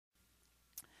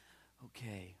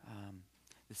Okay,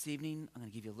 this evening I'm going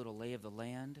to give you a little lay of the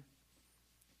land,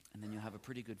 and then you'll have a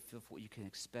pretty good feel for what you can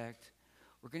expect.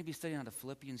 We're going to be studying out of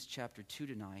Philippians chapter 2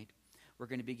 tonight. We're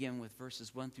going to begin with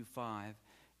verses 1 through 5,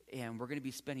 and we're going to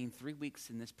be spending 3 weeks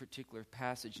in this particular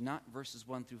passage, not verses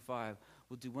 1 through 5.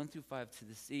 We'll do 1 through 5 to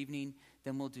this evening,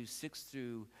 then we'll do 6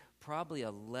 through probably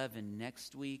 11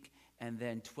 next week, and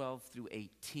then 12 through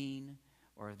 18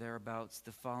 or thereabouts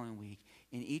the following week.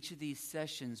 In each of these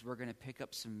sessions, we're going to pick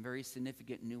up some very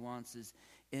significant nuances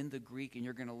in the Greek, and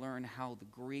you're going to learn how the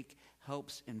Greek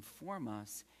helps inform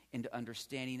us into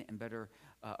understanding and better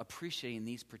appreciating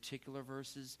these particular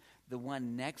verses. The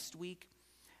one next week,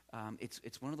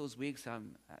 it's one of those weeks,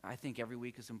 I think every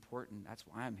week is important. That's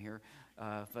why I'm here.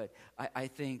 But I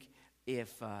think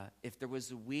if there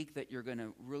was a week that you're going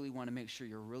to really want to make sure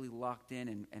you're really locked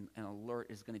in and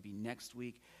alert, is going to be next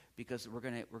week, because we're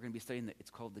going to be studying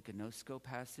it's called the Gnosko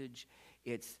passage.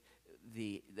 It's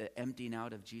the emptying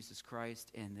out of Jesus Christ,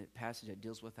 and the passage that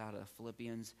deals with out of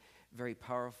Philippians. Very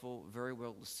powerful, very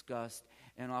well discussed,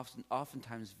 and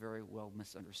oftentimes very well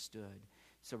misunderstood.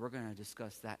 So we're going to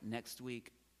discuss that next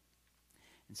week.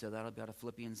 And so that'll be out of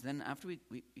Philippians. Then after we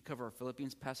cover our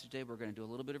Philippians passage today, we're going to do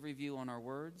a little bit of review on our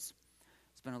words.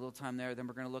 Spend a little time there. Then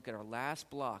we're going to look at our last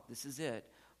block. This is it.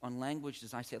 On language,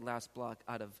 as I said, last block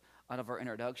out of our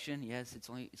introduction. Yes, it's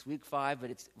week 5,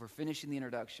 but we're finishing the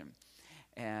introduction.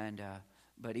 And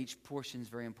but each portion is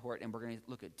very important. And we're going to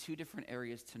look at 2 different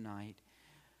areas tonight.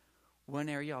 One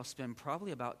area I'll spend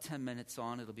probably about 10 minutes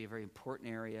on. It'll be a very important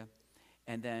area.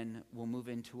 And then we'll move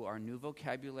into our new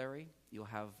vocabulary. You'll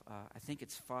have, I think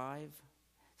it's 5. Does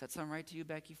that sound right to you,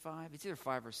 Becky? 5? It's either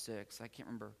 5 or 6. I can't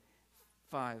remember.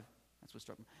 5. That's what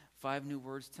struck me. 5 new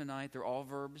words tonight. They're all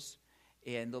verbs.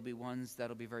 And there'll be ones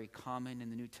that'll be very common in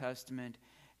the New Testament.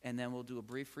 And then we'll do a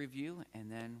brief review,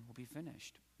 and then we'll be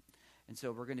finished. And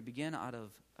so we're going to begin out of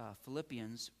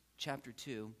Philippians chapter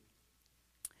 2.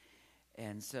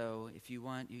 And so if you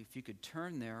could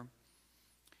turn there.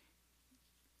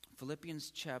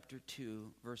 Philippians chapter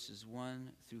 2, verses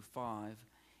 1 through 5.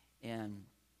 And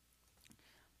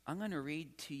I'm going to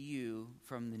read to you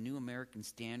from the New American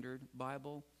Standard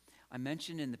Bible. I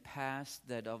mentioned in the past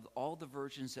that of all the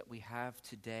versions that we have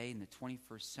today in the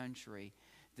 21st century,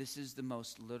 this is the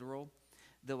most literal.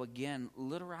 Though again,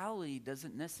 literality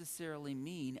doesn't necessarily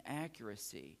mean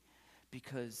accuracy,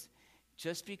 because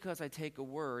just because I take a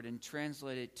word and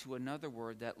translate it to another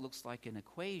word that looks like an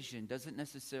equation doesn't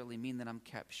necessarily mean that I'm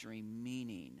capturing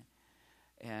meaning.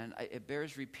 And it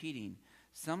bears repeating.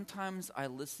 Sometimes I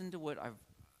listen to what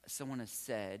someone has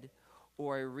said,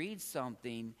 or I read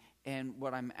something, and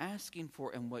what I'm asking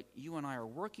for and what you and I are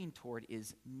working toward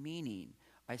is meaning.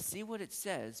 I see what it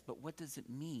says, but what does it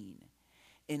mean?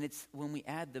 And it's when we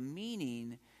add the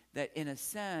meaning that, in a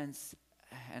sense,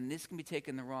 and this can be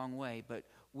taken the wrong way, but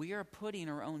we are putting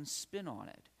our own spin on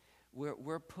it.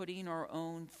 We're putting our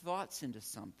own thoughts into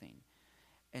something.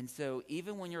 And so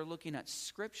even when you're looking at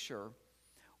Scripture,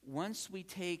 once we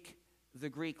take the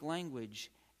Greek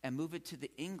language and move it to the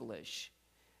English,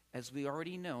 as we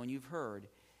already know and you've heard,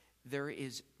 there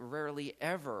is rarely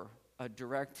ever a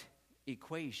direct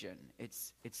equation.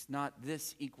 It's not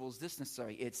this equals this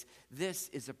necessarily. It's this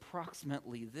is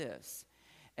approximately this.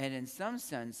 And in some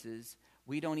senses,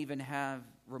 we don't even have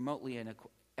remotely an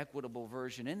equitable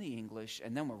version in the English,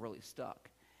 and then we're really stuck.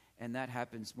 And that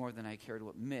happens more than I care to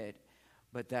admit,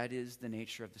 but that is the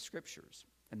nature of the Scriptures,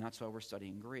 and that's why we're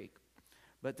studying Greek.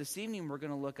 But this evening, we're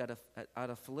going to look out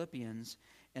of Philippians,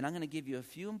 and I'm going to give you a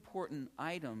few important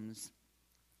items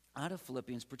out of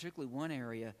Philippians, particularly one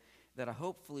area that I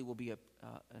hopefully will be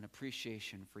an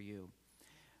appreciation for you.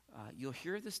 You'll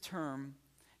hear this term,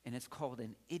 and it's called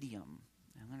an idiom.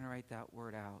 I'm going to write that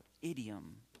word out,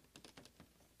 idiom.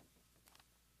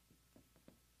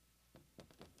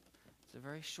 It's a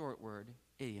very short word,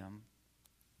 idiom,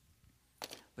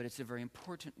 but it's a very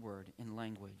important word in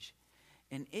language.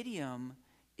 An idiom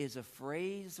is a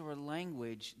phrase or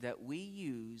language that we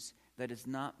use that is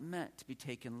not meant to be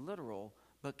taken literal,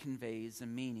 but conveys a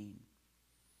meaning.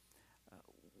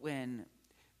 When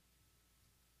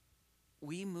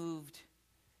we moved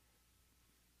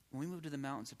to the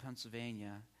mountains of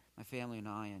Pennsylvania, my family and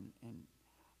I, and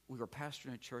we were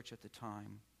pastoring a church at the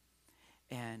time,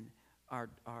 and our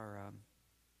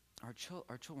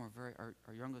children were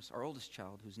our oldest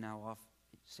child, who's now off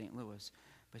St. Louis,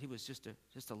 but he was just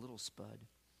a little spud,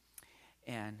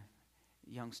 and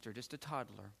youngster, just a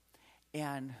toddler,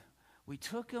 and we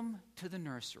took him to the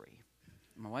nursery.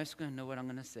 My wife's going to know what I'm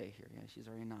going to say here. Yeah, she's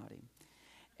already nodding.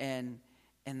 And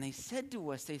they said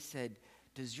to us,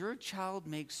 does your child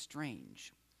make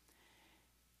strange?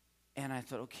 And I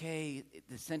thought, okay,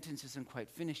 the sentence isn't quite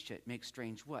finished yet. Make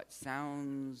strange what?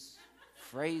 Sounds,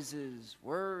 phrases,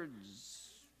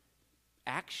 words,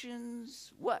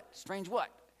 actions, what? Strange what?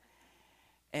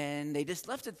 And they just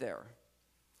left it there.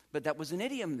 But that was an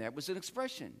idiom there. It was an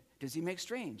expression. Does he make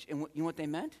strange? And you know what they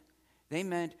meant? They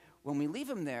meant when we leave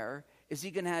him there, is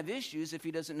he going to have issues if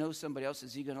he doesn't know somebody else?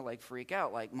 Is he going to like freak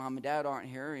out like mom and dad aren't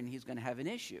here and he's going to have an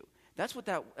issue? That's what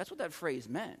that phrase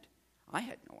meant. I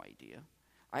had no idea.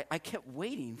 I kept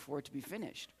waiting for it to be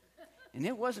finished. And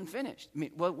it wasn't finished. I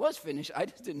mean, well, it was finished. I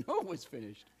just didn't know it was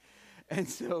finished. And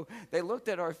so they looked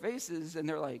at our faces and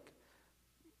they're like,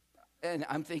 and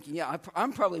I'm thinking, yeah,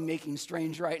 I'm probably making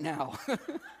strange right now.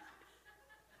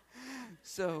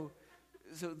 So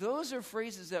those are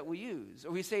phrases that we use.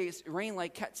 Or we say it's rain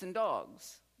like cats and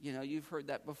dogs. You know, you've heard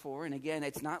that before. And again,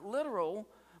 it's not literal,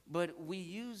 but we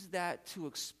use that to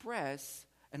express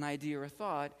an idea or a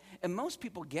thought. And most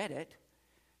people get it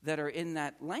that are in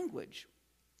that language.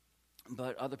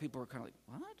 But other people are kind of like,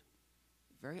 what?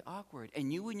 Very awkward.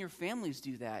 And you and your families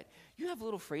do that. You have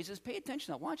little phrases. Pay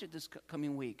attention. Watch it this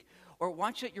coming week. Or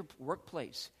watch at your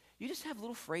workplace. You just have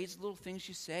little phrases, little things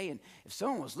you say. And if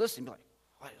someone was listening, be like,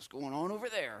 what is going on over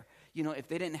there? You know, if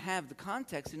they didn't have the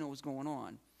context, they know what was going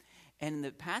on. And in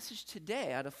the passage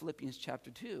today out of Philippians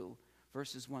chapter 2,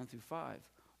 verses 1 through 5,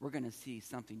 we're going to see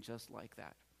something just like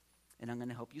that. And I'm going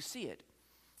to help you see it.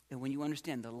 And when you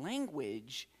understand the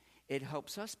language, it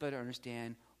helps us better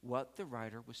understand what the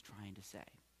writer was trying to say.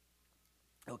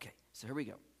 Okay, so here we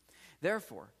go.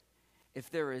 Therefore, if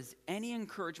there is any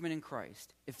encouragement in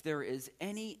Christ, if there is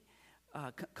any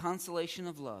consolation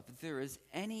of love, if there is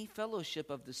any fellowship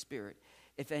of the Spirit,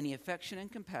 if any affection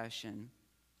and compassion,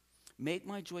 make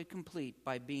my joy complete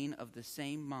by being of the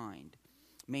same mind,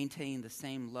 maintaining the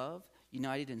same love,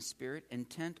 united in spirit,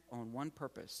 intent on one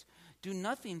purpose. Do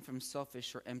nothing from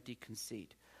selfish or empty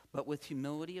conceit, but with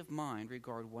humility of mind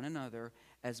regard one another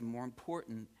as more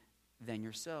important than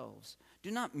yourselves.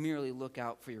 Do not merely look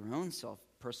out for your own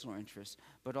personal interests,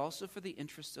 but also for the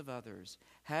interests of others.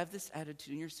 Have this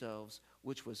attitude in yourselves,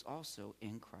 which was also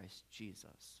in Christ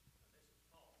Jesus.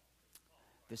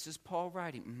 This is Paul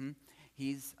writing.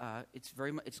 It's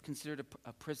considered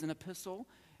a prison epistle,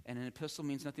 and an epistle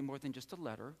means nothing more than just a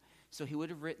letter. So he would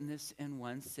have written this in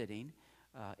one sitting,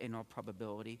 in all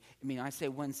probability. I mean, I say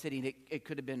one sitting. It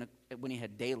could have been when he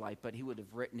had daylight, but he would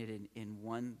have written it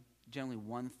in generally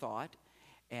one thought.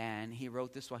 And he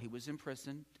wrote this while he was in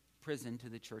prison to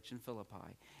the church in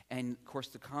Philippi. And of course,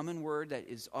 the common word that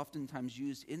is oftentimes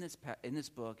used in this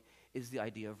book is the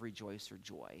idea of rejoice or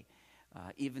joy.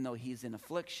 Even though he's in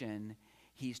affliction,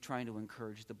 he's trying to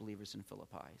encourage the believers in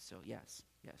Philippi. So yes,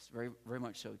 very, very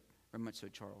much so,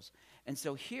 Charles. And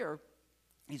so here,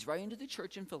 he's writing to the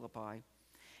church in Philippi,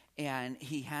 and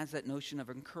he has that notion of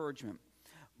encouragement.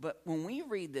 But when we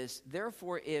read this,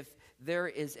 therefore, if there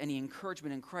is any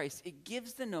encouragement in Christ, it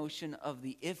gives the notion of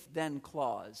the if-then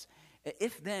clause.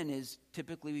 If-then is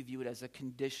typically we view it as a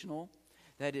conditional.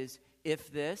 That is,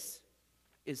 if this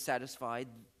is satisfied,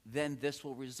 then this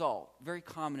will result. Very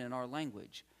common in our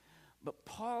language. But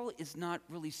Paul is not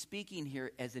really speaking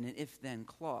here as an if-then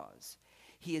clause.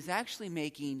 He is actually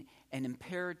making an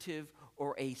imperative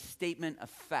or a statement of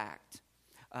fact.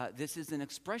 This is an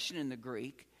expression in the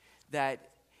Greek that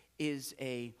is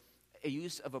a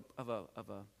use of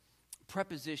a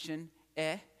preposition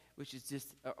which is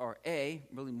just or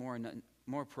really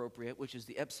more appropriate, which is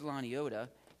the epsilon iota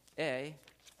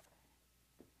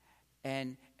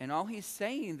and all he's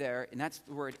saying there, and that's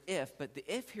the word if, but the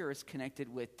if here is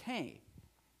connected with te.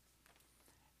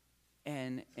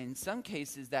 And in some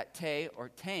cases, that te or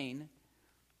tain,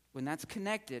 when that's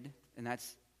connected, and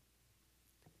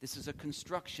this is a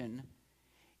construction,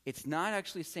 it's not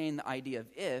actually saying the idea of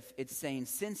if, it's saying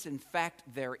since in fact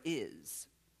there is.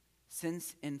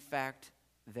 Since in fact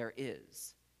there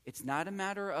is. It's not a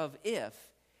matter of if,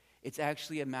 it's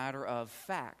actually a matter of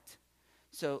fact.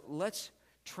 So let's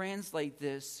translate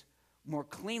this more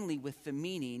cleanly with the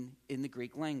meaning in the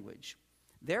Greek language.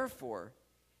 Therefore,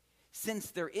 since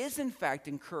there is in fact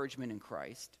encouragement in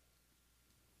Christ,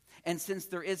 and since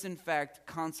there is in fact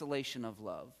consolation of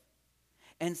love,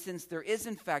 and since there is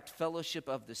in fact fellowship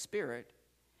of the Spirit,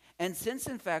 and since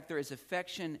in fact there is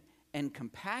affection and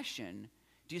compassion,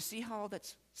 do you see how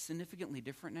that's significantly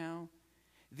different now?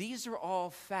 These are all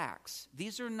facts.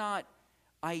 These are not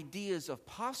ideas of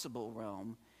possible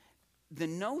realm. The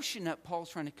notion that Paul's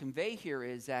trying to convey here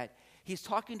is that he's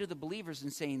talking to the believers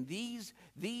and saying the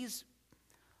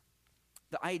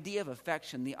idea of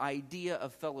affection, the idea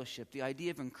of fellowship, the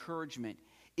idea of encouragement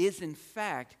is in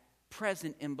fact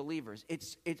present in believers.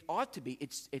 It ought to be.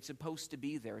 It's supposed to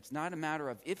be there. It's not a matter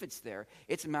of if it's there.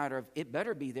 It's a matter of it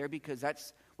better be there because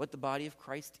that's what the body of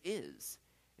Christ is.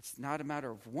 It's not a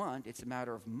matter of want. It's a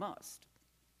matter of must.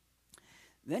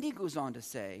 Then he goes on to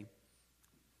say,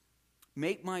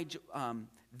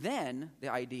 then the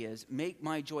idea is, make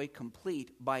my joy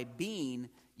complete by being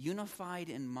unified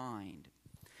in mind.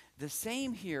 The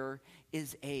same here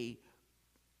is a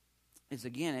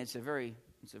very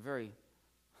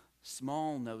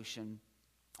small notion.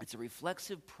 It's a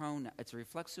reflexive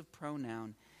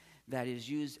pronoun that is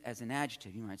used as an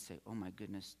adjective. You might say, oh my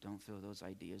goodness, don't throw those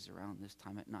ideas around this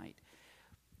time at night.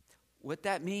 What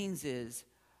that means is,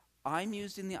 I'm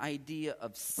using the idea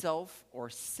of self or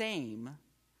same,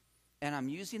 and I'm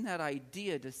using that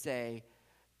idea to say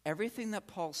everything that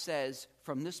Paul says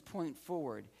from this point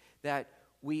forward, that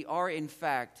we are in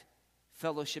fact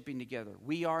fellowshipping together.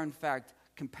 We are in fact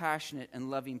compassionate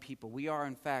and loving people. We are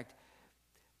in fact,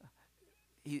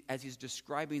 as he's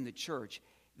describing the church,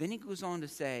 then he goes on to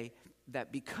say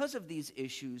that because of these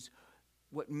issues,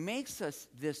 what makes us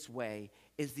this way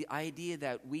is the idea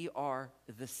that we are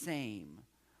the same.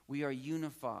 We are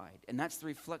unified. And that's the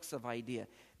reflexive idea,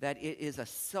 that it is a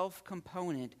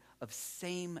self-component of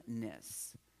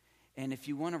sameness. And if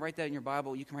you want to write that in your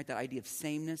Bible, you can write that idea of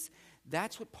sameness.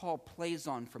 That's what Paul plays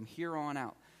on from here on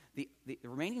out. The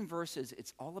remaining verses,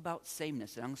 it's all about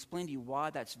sameness. And I'll explain to you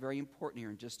why that's very important here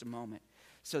in just a moment.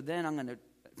 So then I'm going to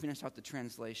finish out the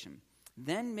translation.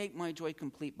 Then make my joy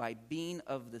complete by being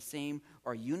of the same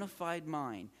or unified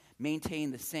mind.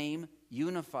 Maintain the same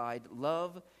unified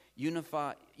love,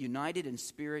 united in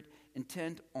spirit,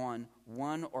 intent on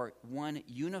one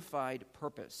unified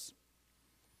purpose.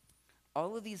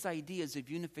 All of these ideas of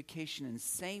unification and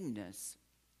sameness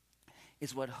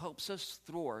is what helps us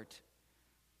thwart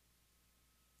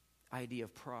the idea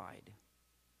of pride.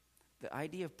 The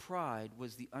idea of pride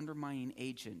was the undermining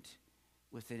agent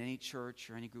within any church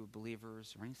or any group of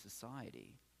believers or any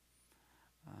society.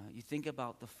 You think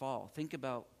about the fall. Think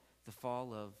about the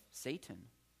fall of Satan.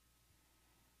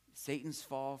 Satan's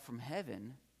fall from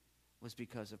heaven was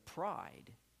because of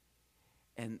pride.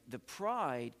 And the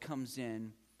pride comes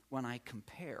in when I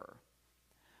compare.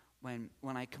 When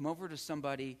I come over to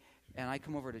somebody, and I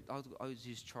come over to, I'll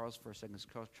use Charles for a second,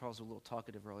 because Charles was a little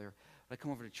talkative earlier. But I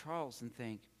come over to Charles and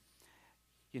think,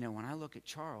 when I look at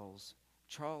Charles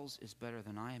is better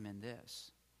than I am in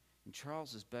this. And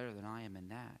Charles is better than I am in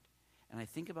that. And I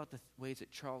think about the ways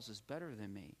that Charles is better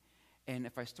than me. And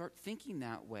if I start thinking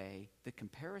that way, the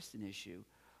comparison issue,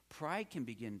 pride can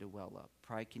begin to well up.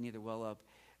 Pride can either well up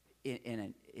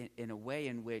in a way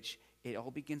in which it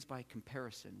all begins by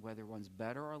comparison, whether one's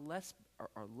better or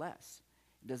less.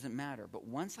 It doesn't matter. But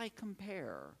once I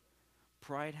compare,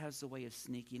 pride has the way of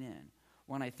sneaking in.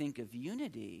 When I think of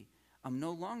unity, I'm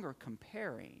no longer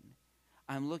comparing.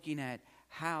 I'm looking at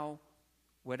how,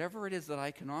 whatever it is that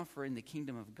I can offer in the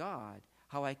kingdom of God,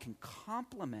 how I can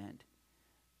complement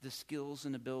the skills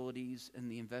and abilities and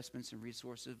the investments and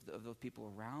resources of those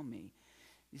people around me.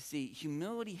 You see,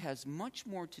 humility has much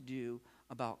more to do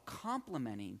about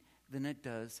complementing than it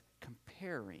does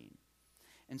comparing.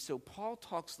 And so Paul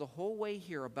talks the whole way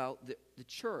here about the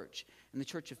church and the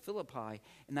church of Philippi,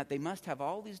 and that they must have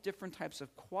all these different types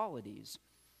of qualities.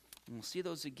 And we'll see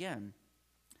those again.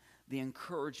 The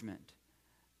encouragement,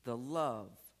 the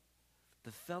love,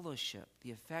 the fellowship,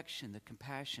 the affection, the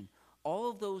compassion. All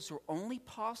of those are only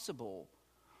possible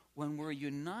when we're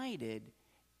united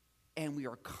and we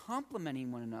are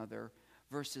complementing one another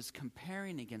versus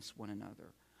comparing against one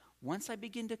another. Once I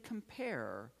begin to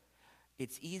compare,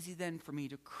 it's easy then for me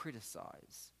to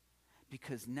criticize,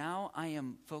 because now I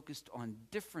am focused on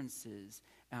differences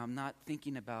and I'm not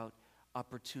thinking about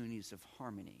opportunities of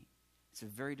harmony. It's a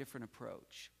very different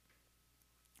approach.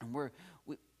 And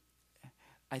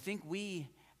I think we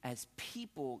as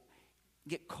people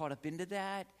get caught up into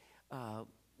that.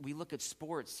 We look at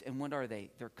sports, and what are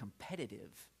they? They're competitive.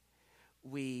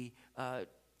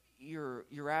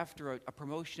 You're after a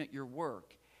promotion at your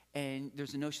work, and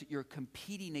there's a notion that you're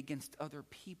competing against other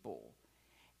people.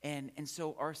 And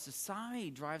so our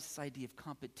society drives this idea of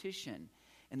competition.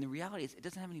 And the reality is it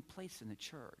doesn't have any place in the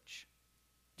church.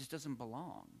 It just doesn't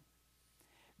belong.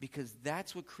 Because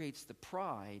that's what creates the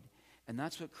pride, and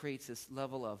that's what creates this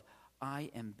level of,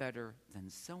 I am better than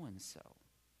so-and-so.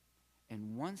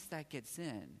 And once that gets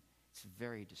in, it's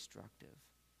very destructive.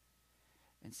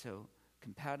 And so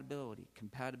compatibility,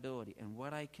 and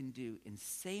what I can do in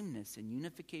sameness and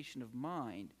unification of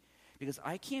mind, because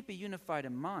I can't be unified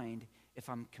in mind if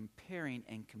I'm comparing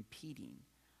and competing.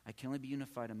 I can only be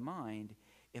unified in mind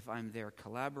if I'm there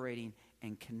collaborating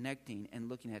and connecting and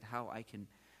looking at how I can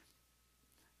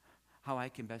how I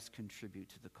can best contribute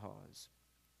to the cause.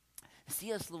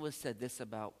 C.S. Lewis said this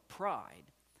about pride.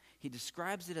 He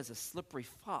describes it as a slippery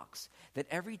fox, that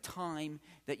every time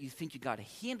that you think you got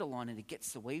a handle on it, it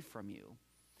gets away from you.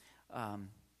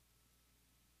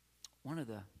 One of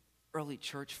the early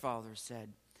church fathers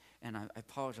said, and I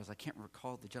apologize, I can't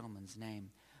recall the gentleman's name,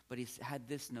 but he had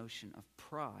this notion of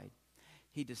pride.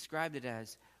 He described it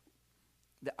as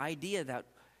the idea that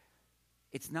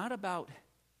it's not about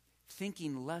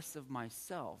thinking less of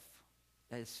myself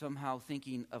as somehow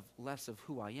thinking of less of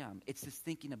who I am. It's just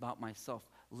thinking about myself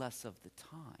less of the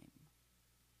time.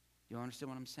 You understand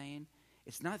what I'm saying?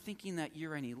 It's not thinking that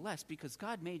you're any less, because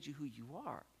God made you who you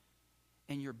are.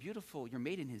 And you're beautiful. You're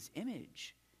made in his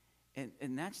image. And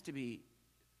that's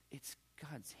it's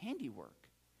God's handiwork.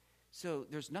 So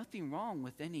there's nothing wrong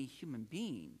with any human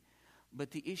being.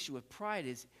 But the issue of pride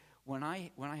is when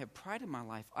I have pride in my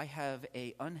life, I have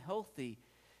an unhealthy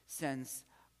sense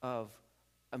of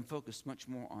I'm focused much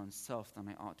more on self than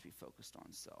I ought to be focused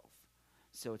on self.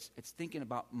 So it's thinking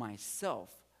about myself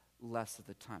less of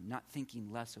the time, not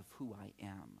thinking less of who I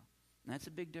am. And that's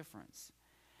a big difference.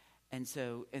 And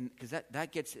so, because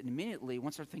that gets immediately,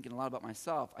 once I start thinking a lot about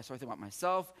myself, I start thinking about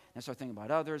myself, and I start thinking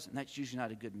about others, and that's usually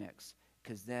not a good mix,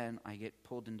 because then I get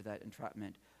pulled into that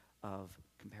entrapment of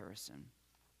comparison.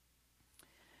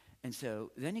 And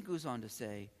so then he goes on to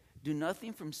say, do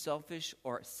nothing from selfish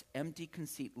or empty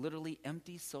conceit, literally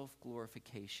empty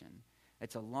self-glorification.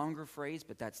 It's a longer phrase,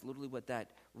 but that's literally what that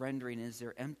rendering is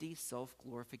there, empty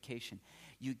self-glorification.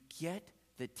 You get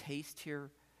the taste here.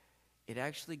 It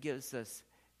actually gives us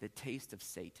the taste of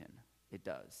Satan. It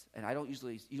does. And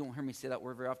you don't hear me say that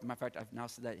word very often. Matter of fact, I've now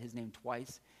said his name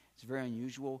twice. It's very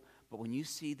unusual. But when you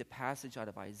see the passage out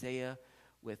of Isaiah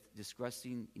with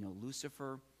discussing,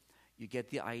 Lucifer, you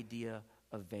get the idea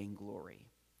of vainglory.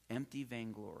 Empty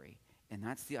vainglory. And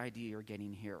that's the idea you're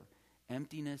getting here.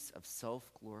 Emptiness of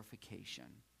self-glorification.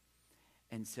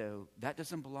 And so that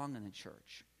doesn't belong in the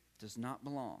church. Does not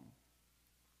belong.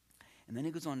 And then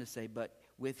he goes on to say, but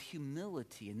with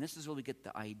humility, and this is where we get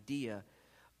the idea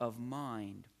of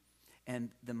mind. And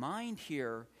the mind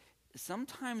here,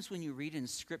 sometimes when you read in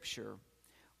Scripture,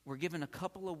 we're given a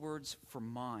couple of words for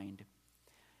mind.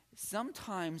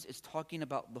 Sometimes it's talking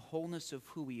about the wholeness of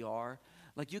who we are.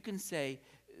 Like you can say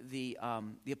the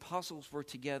apostles were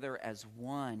together as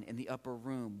one in the upper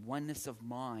room, oneness of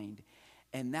mind.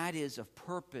 And that is of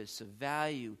purpose, of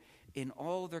value. In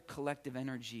all their collective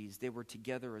energies, they were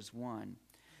together as one.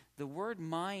 The word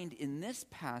mind in this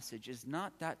passage is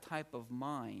not that type of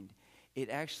mind. It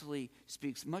actually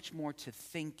speaks much more to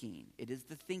thinking. It is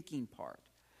the thinking part.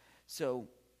 So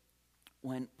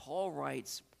when Paul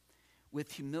writes,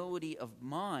 with humility of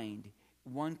mind,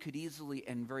 one could easily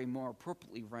and very more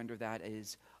appropriately render that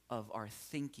as of our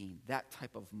thinking, that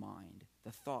type of mind,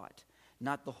 the thought,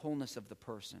 not the wholeness of the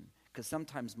person, because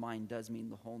sometimes mind does mean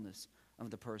the wholeness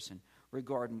of the person.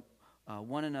 Regard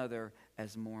one another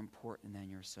as more important than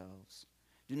yourselves.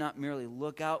 Do not merely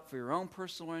look out for your own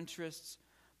personal interests,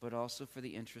 but also for the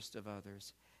interest of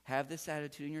others. Have this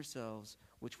attitude in yourselves,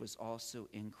 which was also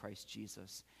in Christ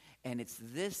Jesus. And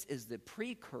this is the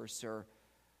precursor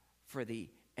for the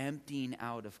emptying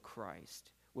out of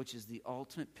Christ, which is the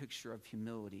ultimate picture of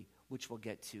humility, which we'll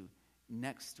get to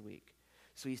next week.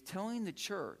 So he's telling the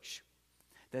church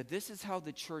that this is how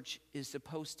the church is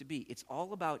supposed to be. It's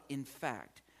all about in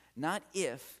fact. Not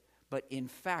if, but in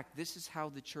fact, this is how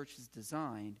the church is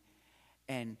designed.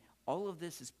 And all of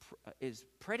this is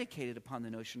predicated upon the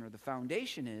notion, or the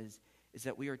foundation is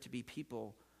that we are to be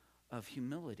people of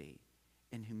humility.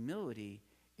 And humility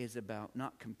is about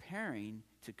not comparing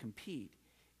to compete.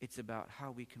 It's about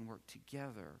how we can work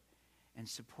together and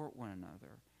support one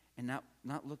another. And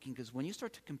not looking, because when you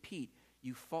start to compete,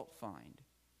 you fault find.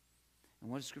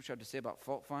 And what does Scripture have to say about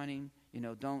fault finding?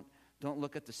 Don't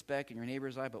look at the speck in your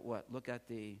neighbor's eye, but what? Look at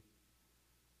the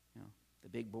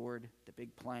big board, the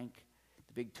big plank,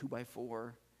 the big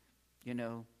 2x4,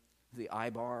 the eye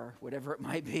bar, whatever it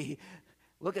might be.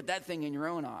 Look at that thing in your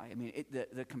own eye. I mean,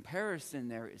 the comparison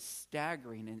there is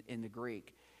staggering in the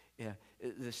Greek. Yeah,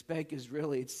 the speck is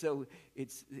really,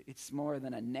 it's smaller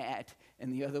than a gnat,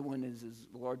 and the other one is as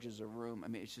large as a room. I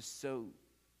mean, it's just so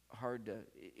hard to,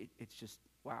 it's just,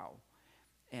 wow.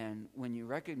 And when you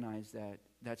recognize that,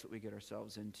 that's what we get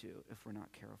ourselves into if we're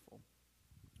not careful.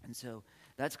 And so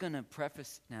that's going to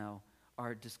preface now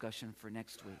our discussion for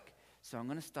next week. So I'm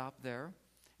going to stop there.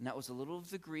 And that was a little of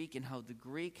the Greek and how the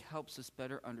Greek helps us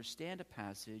better understand a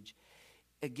passage.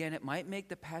 Again, it might make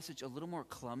the passage a little more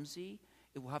clumsy.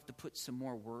 It will have to put some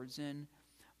more words in.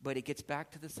 But it gets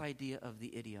back to this idea of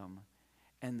the idiom.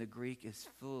 And the Greek is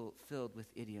filled with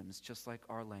idioms, just like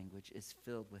our language is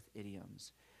filled with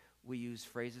idioms. We use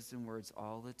phrases and words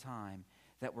all the time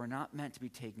that were not meant to be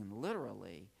taken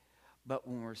literally, but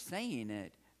when we're saying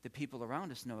it, the people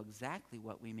around us know exactly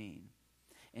what we mean.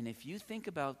 And if you think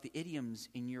about the idioms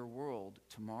in your world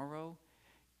tomorrow,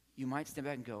 you might step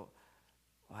back and go,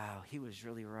 wow, he was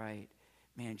really right.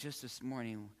 Man, just this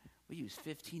morning, we used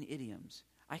 15 idioms.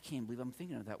 I can't believe I'm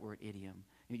thinking of that word idiom.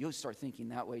 And you'll start thinking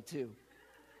that way too.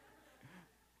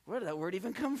 Where did that word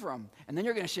even come from? And then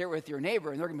you're going to share it with your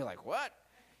neighbor, and they're going to be like, what?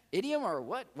 Idiom or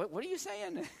what? What are you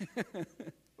saying?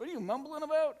 What are you mumbling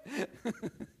about?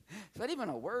 Is that even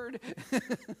a word?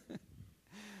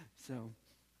 So,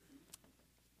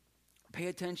 pay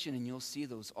attention, and you'll see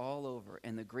those all over,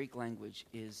 and the Greek language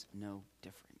is no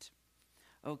different.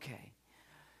 Okay.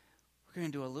 We're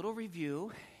going to do a little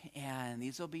review, and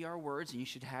these will be our words, and you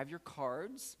should have your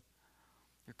cards.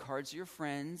 Your cards are your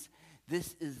friends.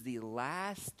 This is the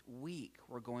last week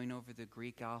we're going over the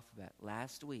Greek alphabet,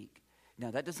 last week.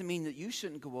 Now, that doesn't mean that you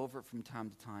shouldn't go over it from time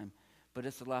to time, but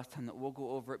it's the last time that we'll go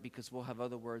over it because we'll have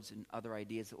other words and other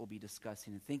ideas that we'll be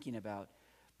discussing and thinking about,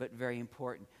 but very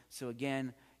important. So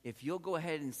again, if you'll go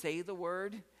ahead and say the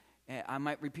word, I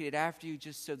might repeat it after you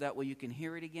just so that way you can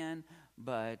hear it again,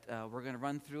 but we're going to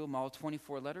run through them all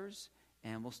 24 letters,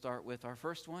 and we'll start with our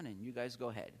first one, and you guys go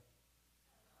ahead.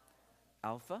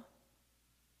 Alpha.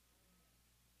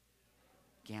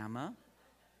 Gamma.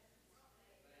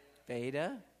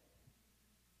 Beta.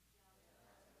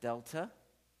 Delta.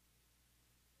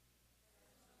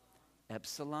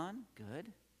 Epsilon.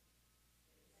 Good.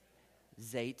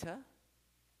 Zeta.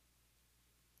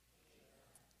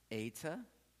 Eta.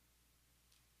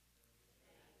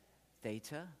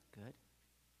 Theta. Good.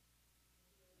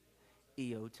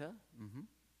 Iota. Mm-hmm.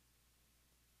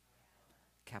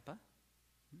 Kappa.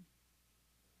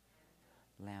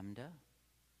 Lambda.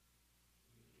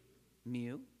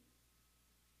 Mu.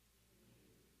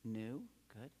 Nu.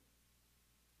 Good.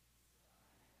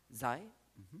 Xi.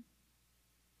 Mm-hmm.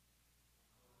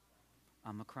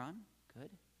 Omicron.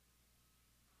 Good.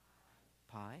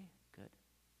 Pi. Good.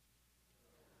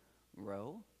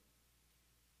 Rho.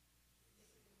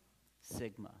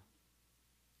 Sigma.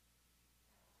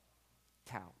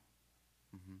 Tau.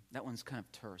 Mm-hmm. That one's kind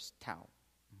of terse. Tau.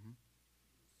 Mm-hmm.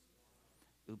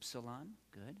 Upsilon.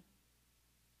 Good.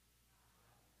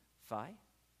 Phi.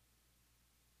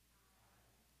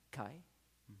 Chi.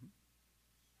 Mm-hmm.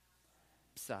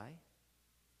 Psi.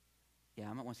 Yeah,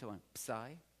 I might want to say one.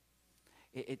 Psi.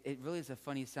 It really is a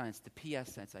funny sound. It's the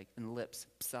PS sound. It's like in the lips.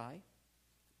 Psi.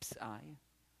 Psi.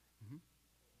 Mm-hmm.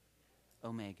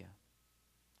 Omega.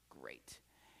 Great.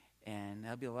 And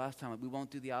that'll be the last time. We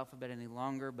won't do the alphabet any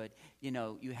longer, but,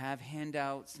 you have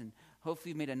handouts, and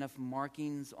hopefully you made enough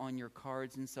markings on your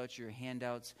cards and such, your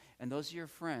handouts, and those are your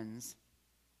friends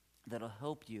that'll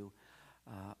help you.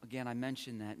 Again, I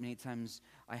mentioned that many times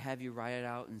I have you write it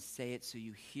out and say it so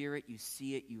you hear it, you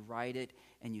see it, you write it,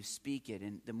 and you speak it.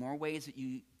 And the more ways that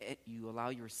you allow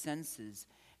your senses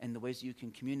and the ways that you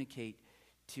can communicate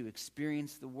to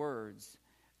experience the words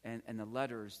and the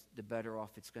letters, the better off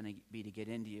it's going to be to get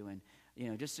into you.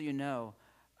 And, just so you know,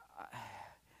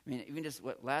 even just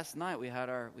last night we had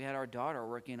our daughter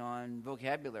working on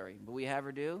vocabulary. What we have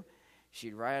her do,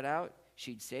 she'd write it out.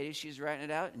 She'd say that she's writing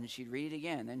it out, and she'd read it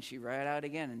again. Then she'd write it out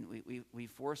again, and we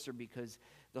force her because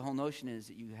the whole notion is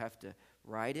that you have to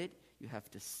write it, you have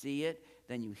to see it,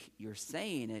 then you're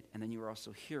saying it, and then you're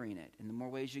also hearing it. And the more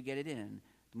ways you get it in,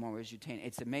 the more ways you attain it.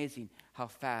 It's amazing how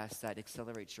fast that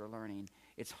accelerates your learning.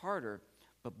 It's harder,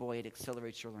 but boy, it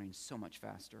accelerates your learning so much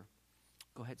faster.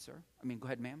 Go ahead, sir. Go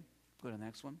ahead, ma'am. Go to the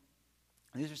next one.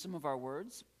 And these are some of our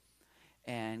words.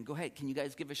 And go ahead, can you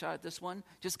guys give a shot at this one?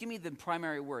 Just give me the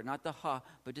primary word, not the ha,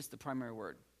 but just the primary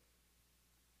word.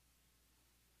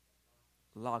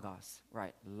 Logos,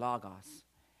 right, logos.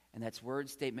 And that's word,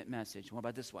 statement, message. What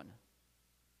about this one?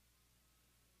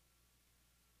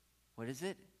 What is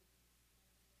it?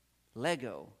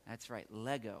 Lego, that's right,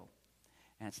 Lego.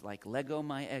 And it's like Lego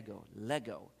my ego,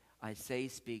 Lego, I say,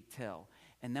 speak, tell.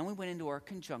 And then we went into our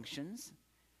conjunctions.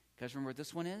 You guys remember what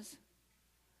this one is?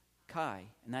 Chi,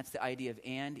 and that's the idea of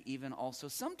and, even, also.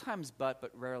 Sometimes but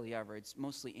rarely ever. It's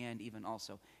mostly and, even,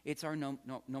 also. It's our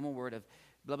normal word of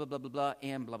blah, blah, blah, blah, blah,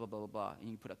 and blah, blah, blah, blah, blah. And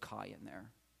you put a chi in there.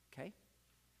 Okay?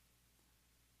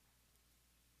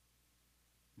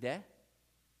 De.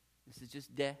 This is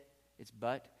just de. It's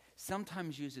but.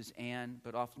 Sometimes uses and,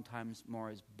 but oftentimes more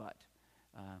as but.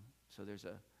 So there's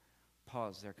a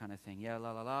pause there kind of thing. Yeah,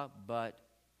 la, la, la, but.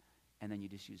 And then you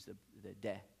just use the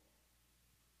de.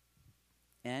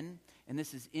 En, and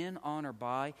this is in, on, or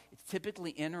by. It's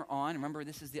typically in or on. Remember,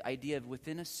 this is the idea of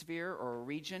within a sphere or a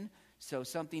region. So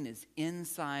something is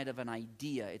inside of an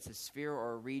idea. It's a sphere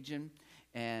or a region.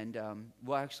 And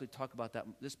we'll actually talk about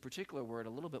this particular word a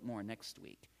little bit more next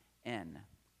week. En.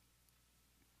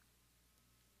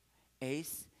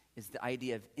 Eis is the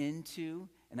idea of into,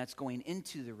 and that's going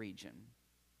into the region.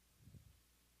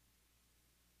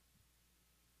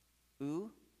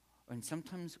 U, and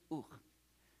sometimes uch.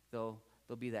 There'll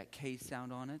be that K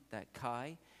sound on it, that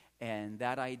kai, and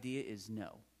that idea is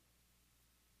no.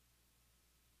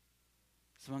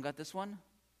 Someone got this one?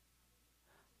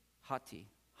 Hati.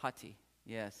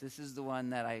 Yes, this is the one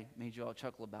that I made you all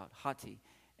chuckle about. Hati.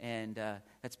 And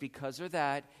that's because of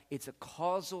that. It's a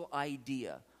causal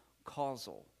idea.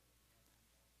 Causal.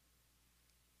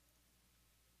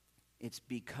 It's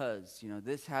because,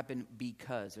 this happened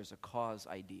because there's a cause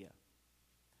idea.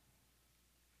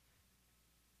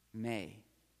 May.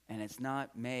 And it's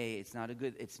not may, it's not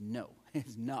it's no.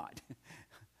 It's not.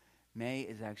 May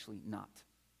is actually not.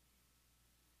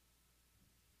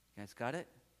 You guys got it?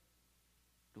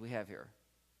 What do we have here?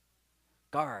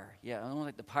 Gar. Yeah, I don't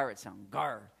like the pirate sound.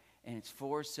 Gar. And it's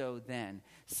for, so, then.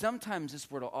 Sometimes this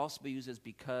word will also be used as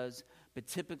because, but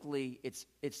typically it's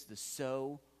the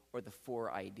so or the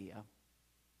for idea.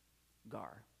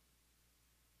 Gar.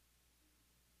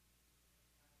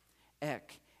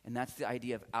 Ek. And that's the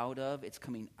idea of out of. It's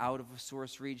coming out of a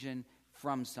source region,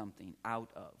 from something,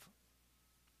 out of.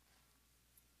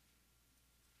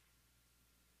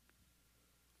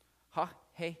 Ha,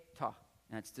 he, ta.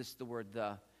 And that's just the word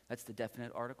the. That's the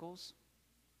definite articles.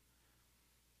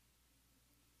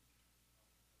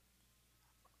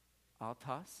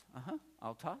 Altas.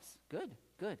 Altas.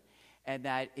 Good. And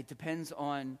that it depends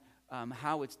on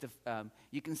how it's.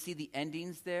 You can see the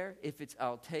endings there. If it's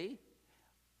alte,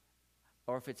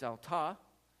 or if it's alta,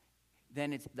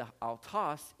 then it's the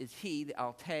altas is he, the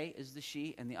alte is the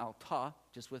she, and the alta,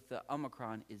 just with the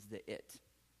omicron, is the it.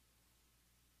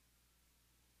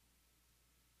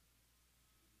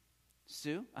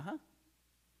 Sue?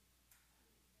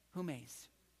 Humes.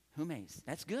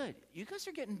 That's good. You guys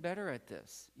are getting better at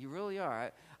this. You really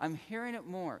are. I'm hearing it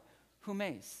more.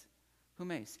 Humes.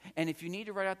 And if you need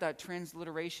to write out that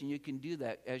transliteration, you can do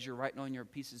that as you're writing on your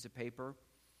pieces of paper.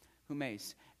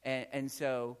 Humes. And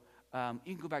so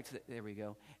you can go back to there we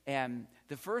go. And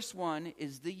the first one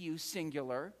is the you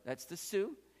singular. That's the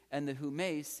Sue. And the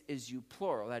humes is you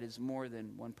plural. That is more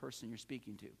than one person you're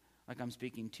speaking to. Like I'm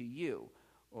speaking to you.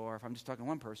 Or if I'm just talking to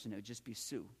one person, it would just be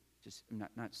Sue. Just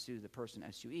not Sue the person,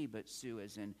 S-U-E, but Sue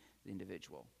as in the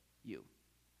individual, you.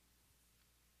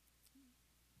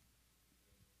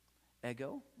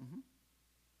 Ego.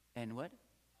 And what?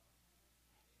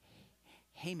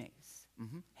 Hemes.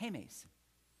 Hemes.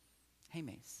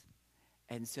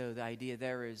 And so the idea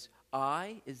there is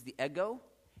I is the ego,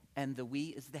 and the we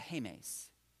is the hemes.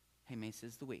 Hemes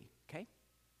is the we, okay?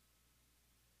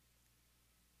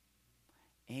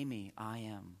 Amy, I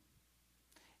am.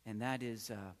 And that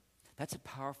is, that's a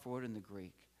powerful word in the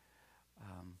Greek.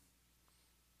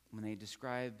 When they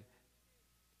describe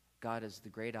God as the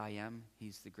great I am,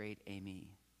 he's the great Amy.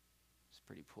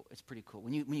 It's pretty cool.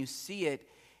 When you see it,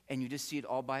 and you just see it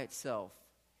all by itself,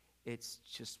 it's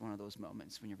just one of those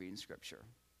moments when you're reading Scripture.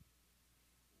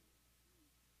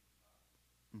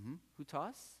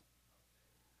 Hutas?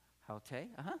 Haute?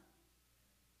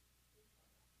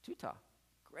 Tuta.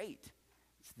 Great.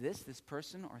 It's this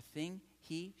person or thing,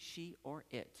 he, she, or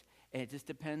it. And it just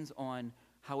depends on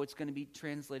how it's going to be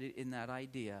translated in that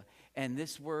idea. And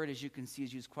this word, as you can see,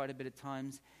 is used quite a bit of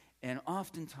times, and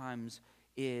oftentimes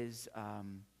is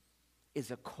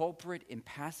a culprit in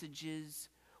passages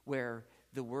where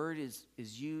the word is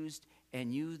used,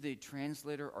 and you, the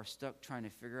translator, are stuck trying to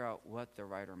figure out what the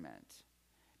writer meant,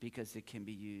 because it can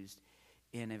be used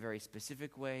in a very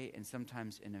specific way and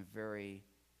sometimes in a very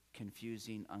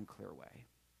confusing, unclear way.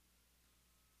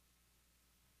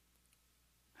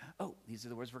 Oh, these are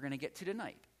the words we're going to get to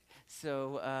tonight.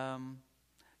 So,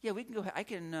 we can go ahead. I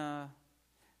can,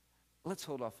 let's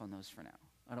hold off on those for now.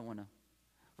 I don't want to.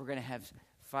 We're going to have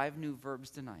 5 new verbs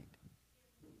tonight.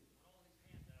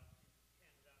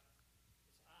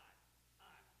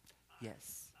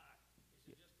 Yes.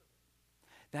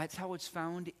 That's how it's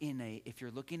found if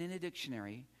you're looking in a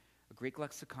dictionary, a Greek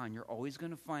lexicon, you're always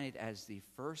going to find it as the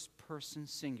first person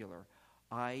singular.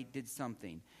 I did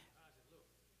something.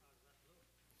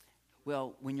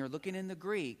 Well, when you're looking in the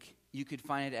Greek, you could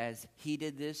find it as he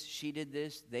did this, she did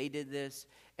this, they did this,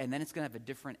 and then it's going to have a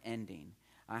different ending.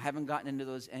 I haven't gotten into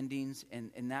those endings,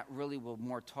 and that really will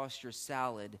more toss your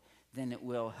salad than it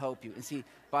will help you. And see,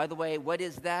 by the way, what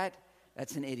is that?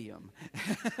 That's an idiom.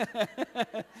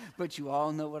 But you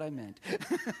all know what I meant.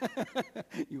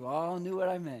 You all knew what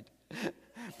I meant.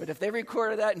 But if they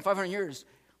recorded that in 500 years,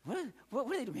 what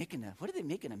are they making? What are they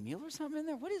making, a meal or something in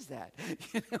there? What is that?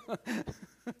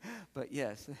 But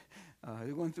yes,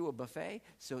 they're going through a buffet.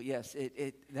 So yes,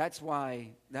 that's why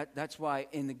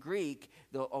in the Greek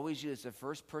they'll always use the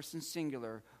first person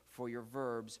singular for your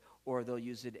verbs, or they'll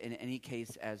use it in any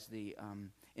case as the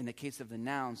in the case of the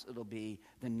nouns, it'll be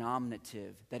the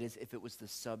nominative. That is, if it was the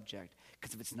subject.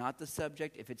 Because if it's not the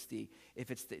subject, if it's the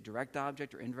direct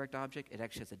object or indirect object, it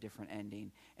actually has a different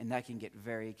ending. And that can get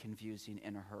very confusing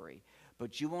in a hurry.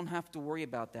 But you won't have to worry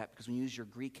about that, because when you use your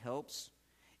Greek helps,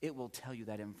 it will tell you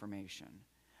that information.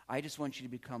 I just want you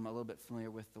to become a little bit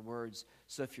familiar with the words.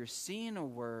 So if you're seeing a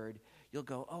word, you'll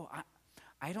go, oh,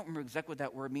 I don't remember exactly what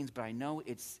that word means, but I know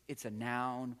it's a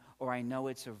noun, or I know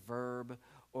it's a verb,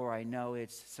 or I know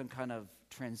it's some kind of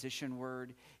transition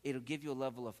word. It'll give you a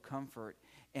level of comfort.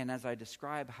 And as I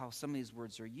describe how some of these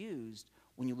words are used,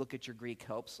 when you look at your Greek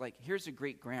helps, like here's a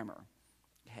Greek grammar,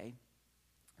 okay?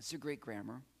 This is a Greek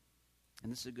grammar,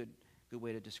 and this is a good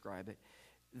way to describe it.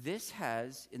 This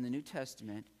has, in the New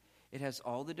Testament, it has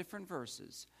all the different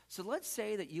verses. So let's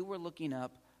say that you were looking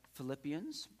up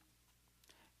Philippians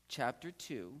chapter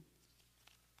 2,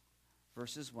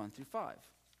 verses 1 through 5.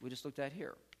 We just looked at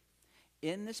here.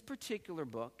 In this particular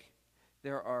book,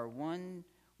 there are 1,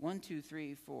 2,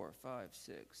 3, 4, 5,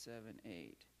 6, 7,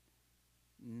 8,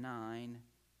 9,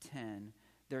 10.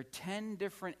 There are 10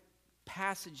 different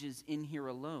passages in here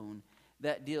alone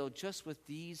that deal just with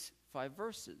these 5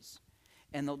 verses.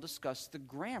 And they'll discuss the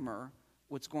grammar,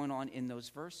 what's going on in those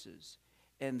verses.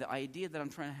 And the idea that I'm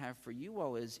trying to have for you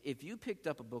all is, if you picked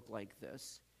up a book like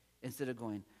this, instead of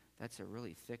going, that's a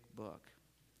really thick book,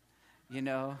 you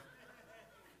know,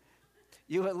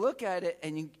 you would look at it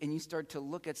and you start to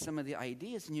look at some of the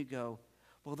ideas and you go,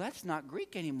 well, that's not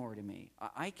Greek anymore to me.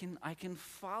 I can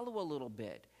follow a little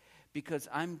bit, because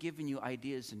I'm giving you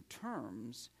ideas and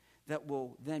terms that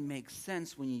will then make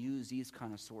sense when you use these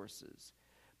kind of sources.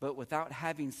 But without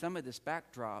having some of this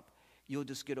backdrop, you'll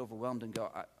just get overwhelmed and go,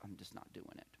 I'm just not doing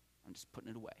it. I'm just putting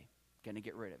it away. Going to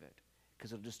get rid of it,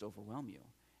 because it'll just overwhelm you.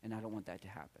 And I don't want that to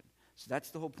happen. So that's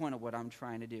the whole point of what I'm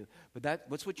trying to do. But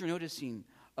what's what you're noticing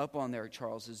up on there,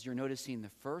 Charles, is you're noticing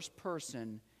the first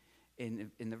person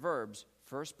in the verbs,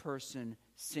 first person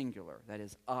singular. That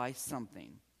is, I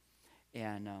something.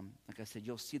 And like I said,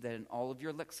 you'll see that in all of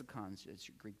your lexicons, as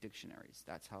your Greek dictionaries.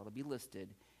 That's how it'll be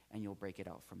listed, and you'll break it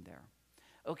out from there.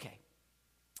 Okay.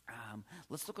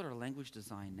 Let's look at our language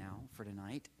design now for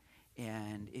tonight.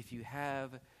 And if you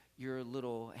have your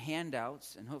little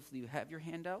handouts, and hopefully you have your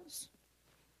handouts,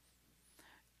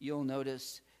 you'll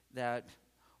notice that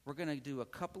we're going to do a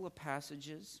couple of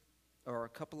passages or a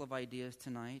couple of ideas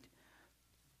tonight.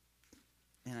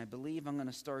 And I believe I'm going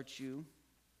to start you,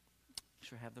 make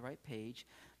sure I have the right page.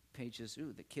 Pages,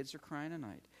 the kids are crying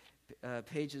tonight.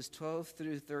 Pages 12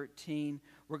 through 13.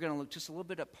 We're going to look just a little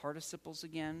bit at participles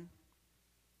again.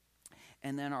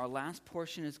 And then our last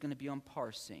portion is going to be on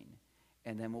parsing.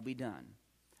 And then we'll be done.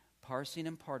 Parsing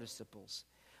and participles.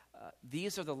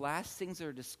 These are the last things that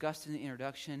are discussed in the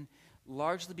introduction,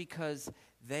 largely because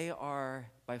they are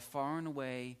by far and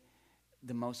away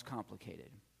the most complicated.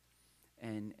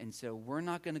 And so we're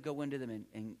not going to go into them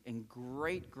in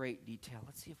great detail.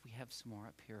 Let's see if we have some more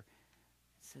up here.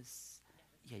 It says,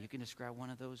 yeah, you can just grab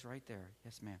one of those right there.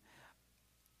 Yes, ma'am.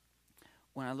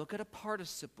 When I look at a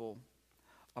participle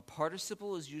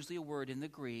is usually a word in the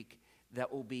Greek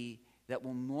that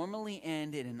will normally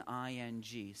end in an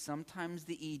ing. Sometimes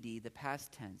the ed, the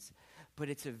past tense. But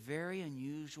it's a very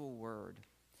unusual word.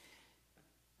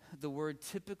 The word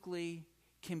typically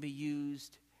can be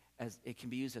used as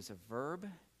a verb.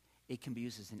 It can be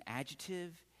used as an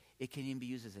adjective. It can even be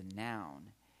used as a noun.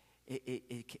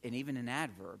 And even an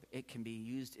adverb. It can be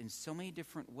used in so many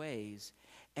different ways.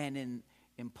 And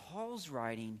in Paul's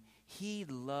writing, he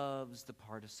loves the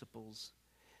participles.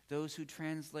 Those who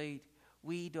translate,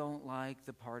 we don't like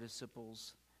the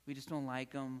participles. We just don't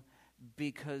like them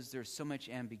because there's so much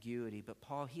ambiguity. But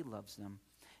Paul, he loves them.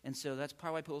 And so that's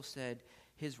probably why people said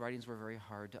his writings were very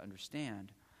hard to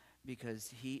understand, because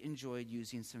he enjoyed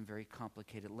using some very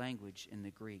complicated language in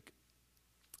the Greek.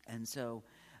 And so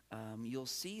you'll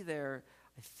see there,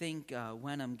 I think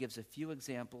Wenham gives a few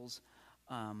examples.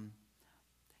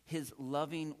 His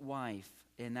loving wife,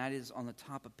 and that is on the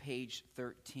top of page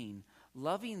 13.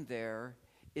 Loving there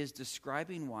is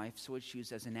describing wife, so it's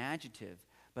used as an adjective.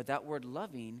 But that word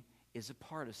loving is a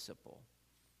participle.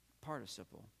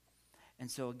 And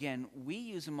so again, we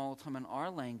use them all the time in our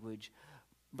language,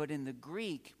 but in the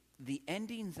Greek, the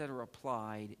endings that are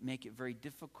applied make it very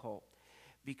difficult.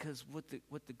 Because what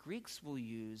the Greeks will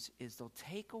use is they'll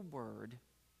take a word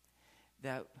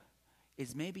that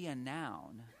is maybe a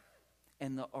noun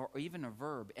or even a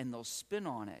verb, and they'll spin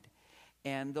on it.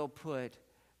 And they'll put,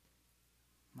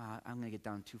 I'm going to get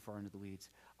down too far into the weeds.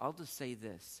 I'll just say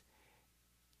this.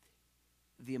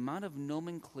 The amount of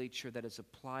nomenclature that is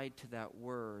applied to that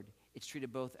word, it's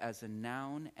treated both as a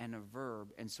noun and a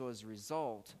verb. And so as a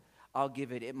result,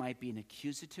 it might be an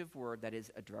accusative word that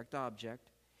is a direct object.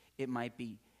 It might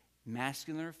be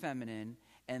masculine or feminine.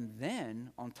 And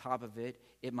then on top of it,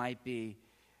 it might be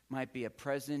a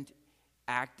present,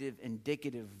 active,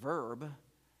 indicative verb,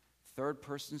 third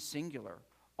person singular,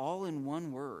 all in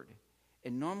one word.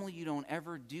 And normally you don't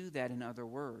ever do that in other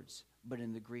words, but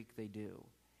in the Greek they do.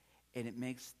 And it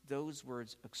makes those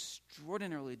words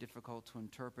extraordinarily difficult to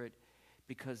interpret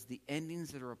because the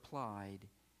endings that are applied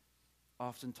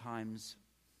oftentimes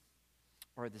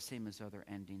are the same as other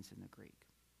endings in the Greek.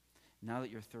 Now that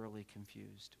you're thoroughly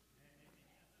confused.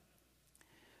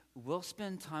 We'll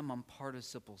spend time on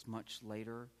participles much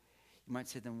later. You might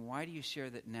say, then why do you share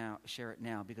it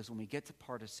now? Because when we get to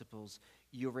participles,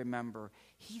 you'll remember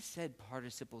he said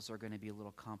participles are going to be a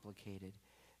little complicated.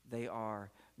 They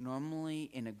are. Normally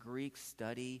in a Greek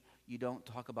study, you don't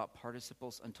talk about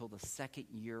participles until the second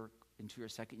year, into your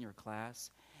second year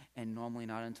class, and normally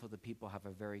not until the people have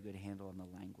a very good handle on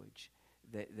the language.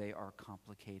 They are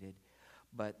complicated,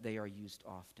 but they are used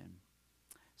often.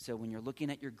 So when you're looking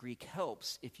at your Greek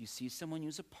helps, if you see someone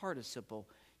use a participle,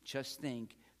 just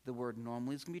think the word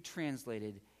normally is going to be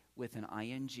translated with an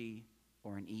ing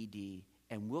or an ed,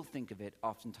 and we'll think of it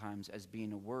oftentimes as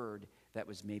being a word that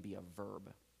was maybe a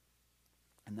verb.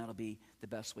 And that'll be the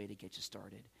best way to get you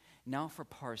started. Now for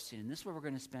parsing, and this is where we're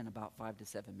going to spend about 5 to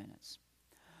 7 minutes.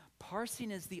 Parsing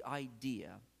is the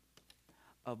idea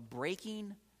of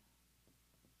breaking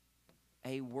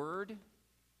a word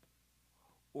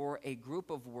or a group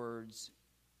of words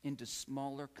into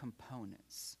smaller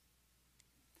components.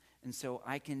 And so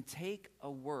I can take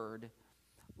a word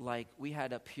like we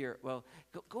had up here. Well,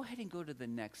 go ahead and go to the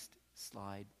next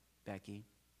slide, Becky.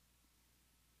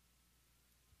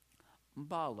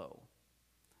 Balo,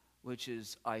 which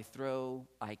is I throw,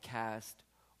 I cast,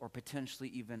 or potentially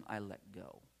even I let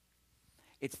go.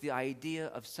 It's the idea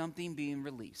of something being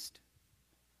released.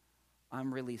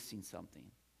 I'm releasing something.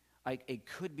 It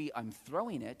could be I'm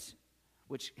throwing it,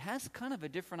 which has kind of a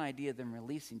different idea than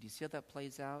releasing. Do you see how that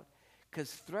plays out?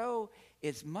 Because throw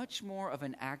is much more of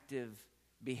an active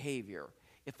behavior.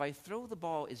 If I throw the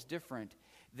ball is different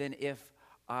than if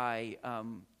I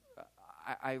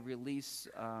release.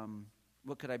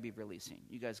 What could I be releasing?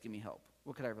 You guys give me help.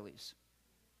 What could I release?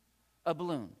 A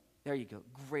balloon. There you go.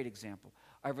 Great example.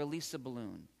 I release a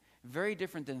balloon. Very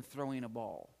different than throwing a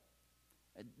ball.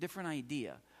 A different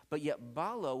idea. But yet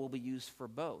balo will be used for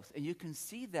both. And you can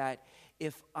see that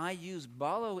if I use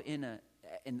balo in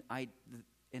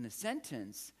a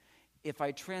sentence, if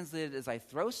I translate it as I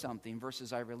throw something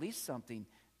versus I release something,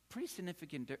 pretty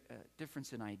significant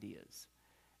difference in ideas.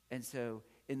 And so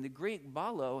in the Greek,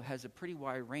 balo has a pretty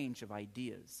wide range of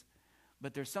ideas.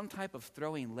 But there's some type of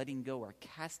throwing, letting go, or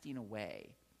casting away.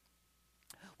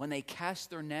 When they cast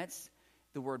their nets,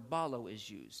 the word balo is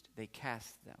used. They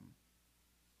cast them.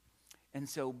 And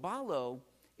so balo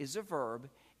is a verb,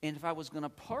 and if I was going to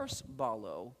parse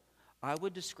balo, I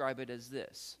would describe it as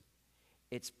this.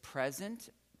 It's present,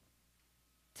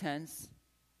 tense,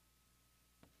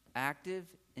 active,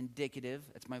 indicative.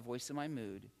 That's my voice and my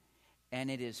mood. And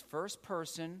it is first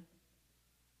person,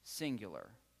 singular.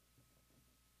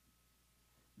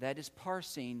 That is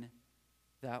parsing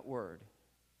that word.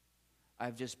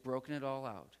 I've just broken it all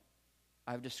out.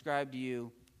 I've described to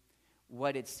you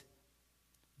what its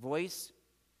voice,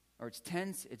 or its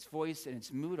tense, its voice, and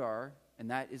its mood are, and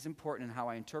that is important in how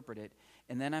I interpret it.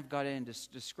 And then I've got in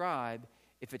to describe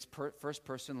if it's first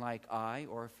person like I,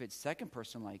 or if it's second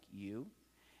person like you,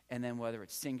 and then whether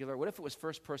it's singular. What if it was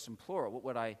first person plural?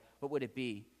 What would it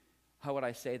be? How would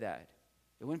I say that?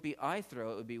 It wouldn't be I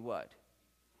throw, it would be what?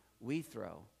 We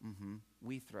throw.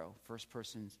 We throw. First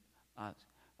person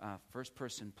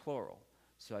plural.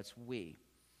 So it's we.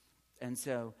 And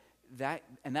so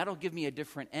that'll give me a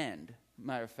different end.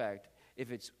 Matter of fact,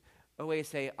 if it's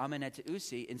say amenete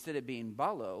usi, instead of being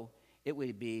balo, it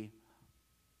would be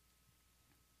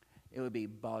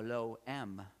balo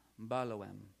em.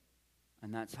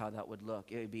 And that's how that would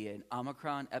look. It would be an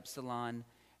omicron, epsilon,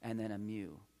 and then a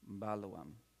mu,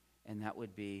 baloem. And that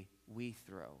would be we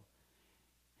throw.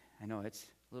 I know it's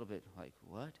a little bit like,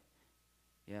 what?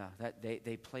 Yeah, that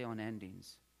they play on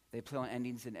endings. They play on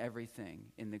endings in everything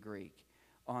in the Greek,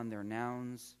 on their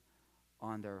nouns,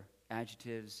 on their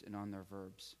adjectives, and on their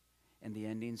verbs. and the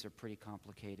endings are pretty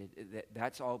complicated.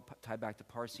 That's all tied back to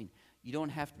parsing. You don't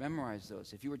have to memorize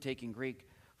those. If you were taking Greek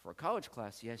for a college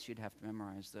class, yes, you'd have to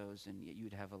memorize those, and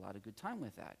you'd have a lot of good time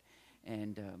with that.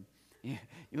 And you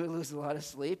would lose a lot of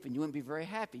sleep, and you wouldn't be very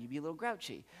happy. You'd be a little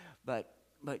grouchy. But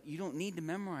you don't need to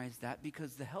memorize that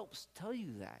because the helps tell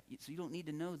you that. So you don't need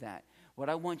to know that. What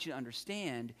I want you to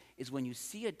understand is when you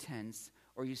see a tense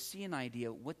or you see an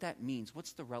idea, what that means,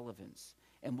 what's the relevance.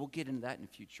 And we'll get into that in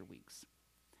future weeks.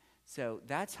 So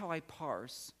that's how I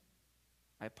parse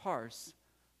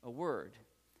a word.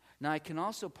 Now I can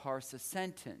also parse a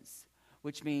sentence,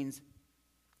 which means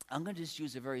I'm going to just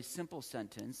use a very simple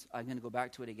sentence. I'm going to go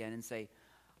back to it again and say,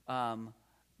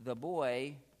 the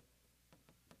boy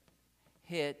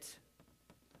hit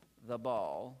the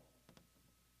ball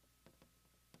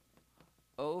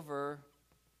over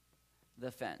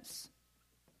the fence.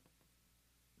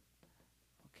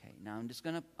 Okay, now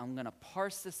I'm going to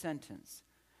parse the sentence.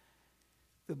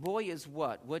 The boy is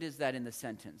what? What is that in the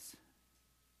sentence?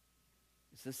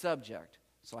 It's the subject.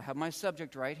 So I have my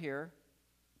subject right here.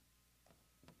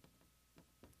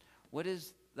 What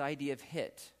is the idea of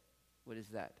hit? What is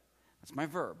that? That's my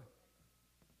verb.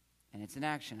 And it's an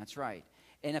action, that's right.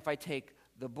 And if I take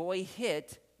the boy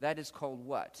hit, that is called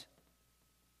what?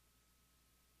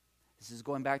 This is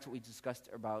going back to what we discussed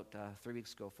about 4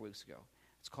 weeks ago.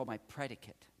 It's called my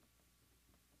predicate.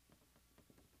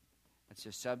 That's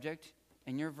your subject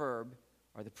and your verb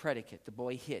are the predicate. The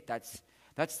boy hit. That's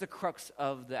the crux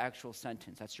of the actual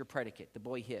sentence. That's your predicate. The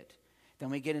boy hit. Then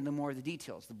we get into more of the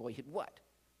details. The boy hit what?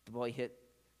 The boy hit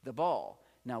the ball.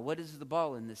 Now, what is the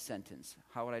ball in this sentence?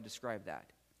 How would I describe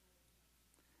that?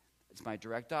 It's my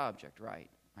direct object, right?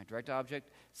 My direct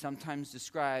object, sometimes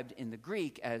described in the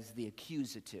Greek as the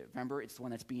accusative. Remember, it's the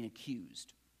one that's being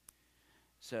accused.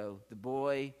 So the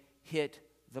boy hit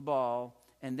the ball,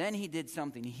 and then he did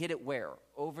something. He hit it where?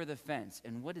 Over the fence.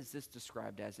 And what is this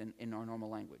described as in our normal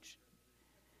language?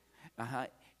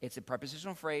 It's a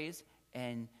prepositional phrase,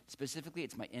 and specifically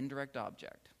it's my indirect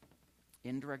object.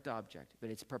 Indirect object, but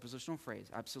it's a prepositional phrase,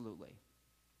 absolutely.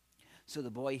 So the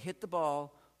boy hit the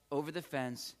ball over the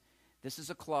fence. This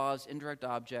is a clause, indirect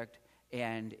object,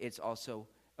 and it's also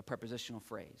a prepositional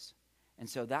phrase. And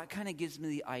so that kind of gives me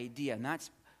the idea, and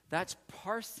that's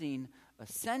parsing a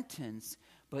sentence,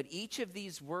 but each of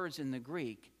these words in the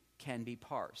Greek can be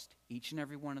parsed. Each and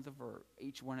every one of the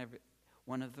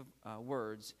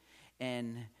words.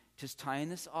 And just tying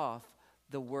this off,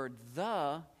 the word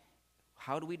the,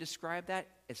 how do we describe that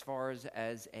as far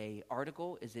as a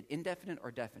article? Is it indefinite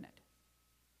or definite?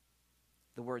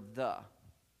 The word the.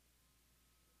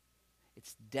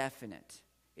 It's definite.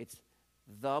 It's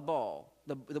the ball.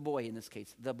 The boy in this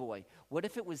case, the boy. What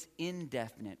if it was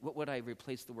indefinite? What would I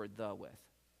replace the word the with?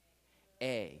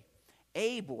 A.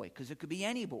 A boy, because it could be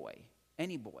any boy.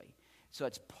 Any boy. So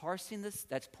it's parsing this,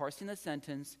 that's parsing the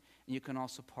sentence, and you can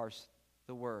also parse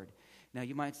the word. Now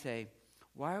you might say,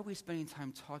 why are we spending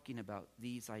time talking about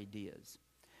these ideas?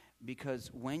 Because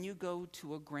when you go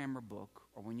to a grammar book,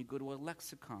 or when you go to a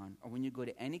lexicon, or when you go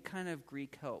to any kind of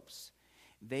Greek helps,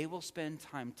 they will spend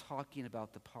time talking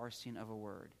about the parsing of a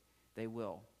word. They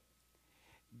will.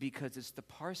 Because it's the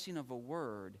parsing of a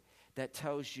word that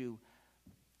tells you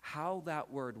how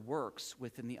that word works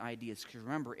within the ideas. Because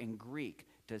remember, in Greek,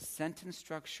 does sentence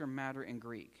structure matter in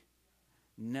Greek?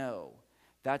 No.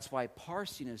 That's why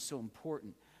parsing is so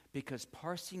important. Because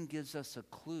parsing gives us a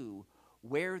clue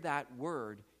where that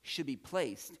word should be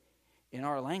placed in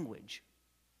our language.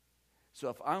 So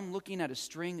if I'm looking at a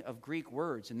string of Greek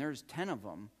words, and there's 10 of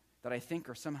them that I think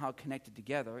are somehow connected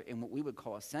together in what we would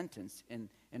call a sentence in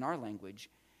our language,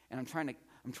 and I'm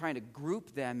trying to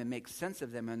group them and make sense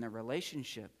of them and their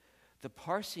relationship, the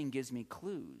parsing gives me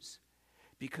clues.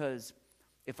 Because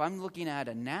if I'm looking at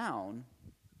a noun,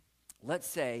 let's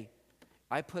say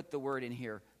I put the word in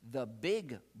here, the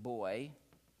big boy.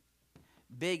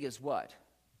 Big is what?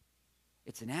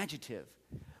 It's an adjective.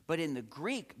 But in the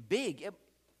Greek, big,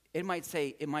 it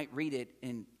might read it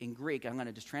in Greek, I'm going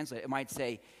to just translate it. It might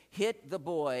say, hit the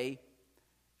ball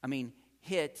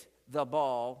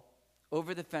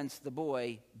over the fence, the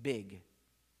boy, big.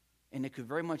 And it could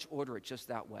very much order it just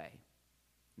that way.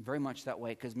 Very much that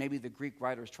way, because maybe the Greek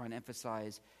writer is trying to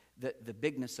emphasize the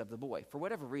bigness of the boy. For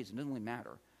whatever reason, it doesn't really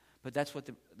matter. But that's what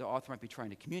the author might be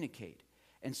trying to communicate.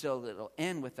 And so it'll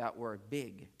end with that word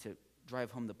big to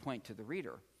drive home the point to the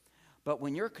reader. But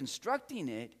when you're constructing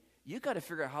it, you got to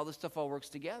figure out how this stuff all works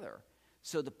together.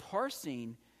 So the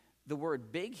parsing, the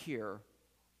word big here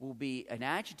will be an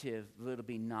adjective, but it'll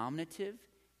be nominative,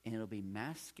 and it'll be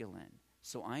masculine.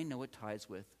 So I know it ties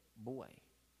with boy.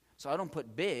 So I don't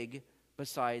put big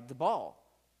beside the ball.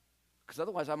 Because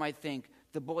otherwise I might think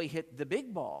the boy hit the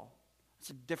big ball. It's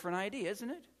a different idea, isn't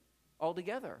it?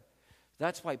 Altogether.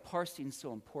 That's why parsing is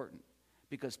so important,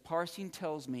 because parsing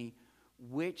tells me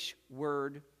which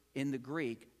word in the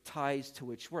Greek ties to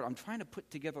which word. I'm trying to put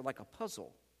together like a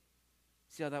puzzle.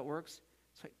 See how that works?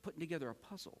 It's like putting together a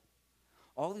puzzle.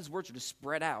 All these words are just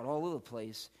spread out all over the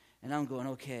place, and I'm going,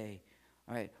 okay,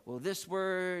 all right, well, this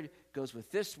word goes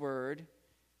with this word.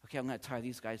 Okay, I'm going to tie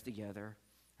these guys together.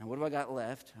 And what do I got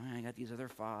left? I got these other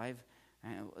 5.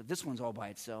 And this one's all by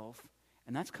itself.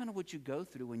 And that's kind of what you go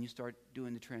through when you start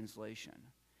doing the translation.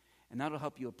 And that'll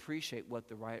help you appreciate what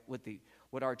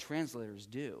our translators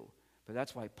do. But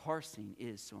that's why parsing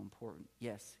is so important.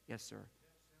 Yes, sir.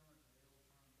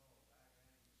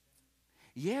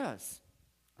 Yes,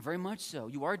 very much so.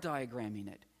 You are diagramming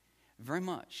it. Very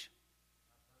much.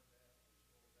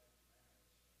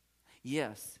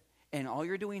 Yes. And all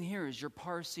you're doing here is you're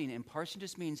parsing. And parsing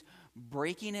just means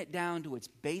breaking it down to its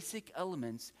basic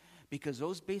elements, because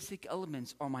those basic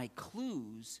elements are my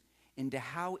clues into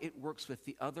how it works with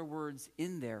the other words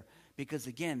in there. Because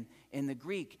again, in the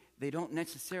Greek, they don't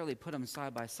necessarily put them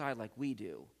side by side like we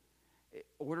do.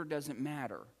 Order doesn't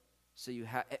matter. So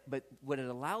but what it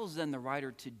allows then the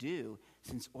writer to do,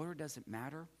 since order doesn't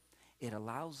matter, it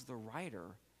allows the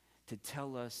writer to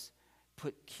tell us,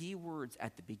 put keywords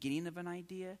at the beginning of an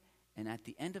idea and at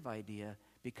the end of idea,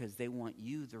 because they want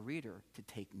you, the reader, to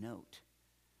take note.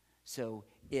 So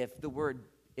if the word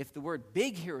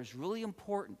big here is really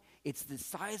important, it's the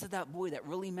size of that boy that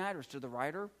really matters to the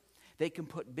writer, they can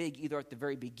put big either at the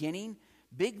very beginning,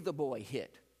 big the boy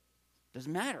hit.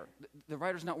 Doesn't matter. The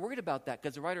writer's not worried about that,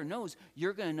 because the writer knows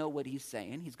you're going to know what he's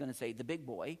saying. He's going to say the big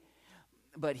boy.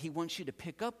 But he wants you to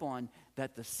pick up on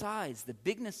that the size, the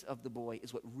bigness of the boy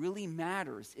is what really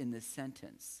matters in this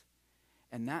sentence.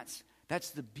 And that's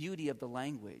the beauty of the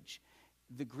language.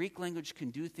 The Greek language can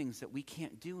do things that we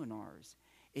can't do in ours.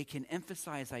 It can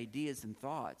emphasize ideas and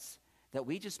thoughts that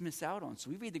we just miss out on. So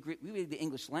we read the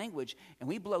English language and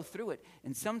we blow through it.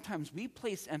 And sometimes we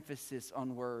place emphasis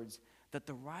on words that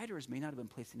the writers may not have been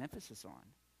placing emphasis on.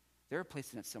 They're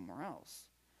placing it somewhere else.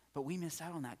 But we miss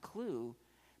out on that clue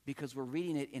because we're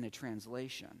reading it in a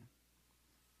translation.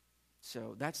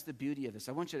 So that's the beauty of this.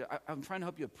 I'm trying to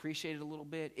help you appreciate it a little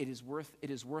bit. It is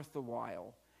worth the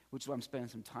while, which is why I'm spending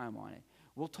some time on it.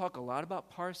 We'll talk a lot about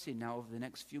parsing now over the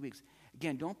next few weeks.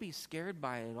 Again, don't be scared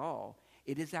by it at all.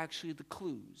 It is actually the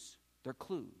clues. They're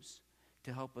clues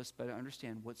to help us better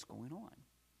understand what's going on.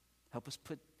 Help us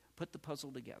put the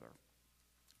puzzle together.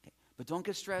 Okay. But don't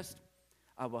get stressed.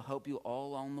 I will help you all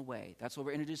along the way. That's what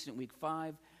we're introducing in week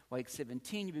 5. Week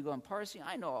 17, you'll be going parsing.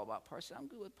 I know all about parsing. I'm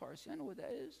good with parsing. I know what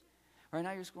that is. Right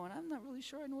now you're just going, I'm not really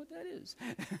sure I know what that is.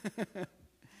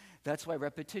 That's why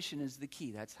repetition is the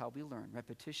key. That's how we learn.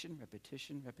 Repetition,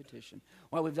 repetition, repetition.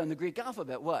 Well, we've done the Greek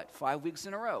alphabet, 5 weeks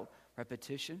in a row.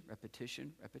 Repetition,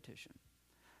 repetition, repetition.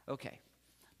 Okay,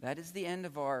 that is the end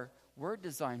of our word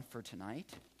design for tonight.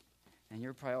 And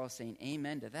you're probably all saying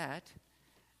amen to that.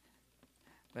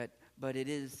 But it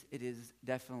is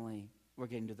definitely, we're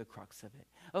getting to the crux of it.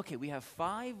 Okay, we have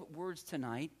 5 words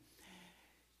tonight.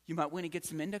 You might want to get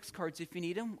some index cards if you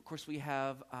need them. Of course, we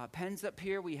have pens up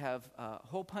here. We have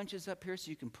hole punches up here so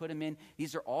you can put them in.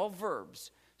 These are all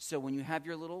verbs. So when you have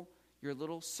your little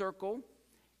circle,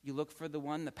 you look for the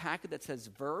packet that says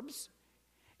verbs.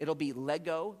 It'll be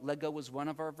Lego. Lego was one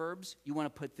of our verbs. You want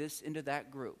to put this into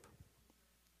that group.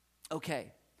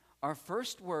 Okay, our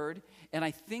first word, and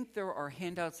I think there are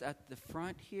handouts at the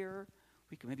front here.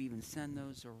 We can maybe even send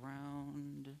those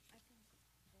around.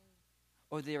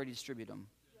 Or they already distribute them.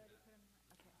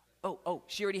 Oh,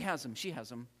 she already has them. She has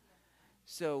them.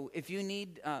 So if you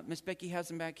need, Miss Becky has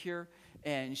them back here,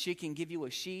 and she can give you a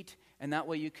sheet, and that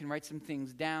way you can write some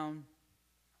things down.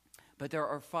 But there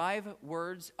are 5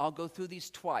 words. I'll go through these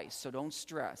twice, so don't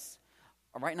stress.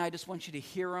 Right now I just want you to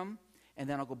hear them, and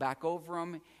then I'll go back over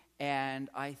them. And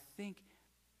I think,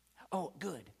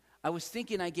 good. I was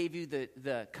thinking I gave you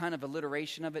the kind of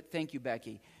alliteration of it. Thank you,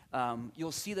 Becky.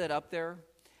 You'll see that up there.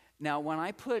 Now, when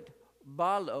I put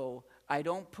balo, I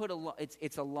don't put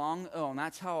it's a long O, and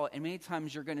that's how, and many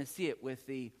times you're going to see it with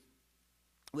the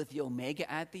omega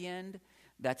at the end.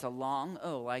 That's a long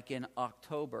O, like in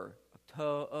October.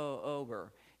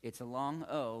 It's a long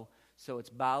O, so it's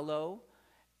balo,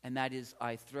 and that is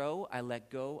I throw, I let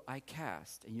go, I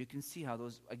cast. And you can see how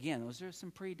those are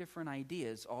some pretty different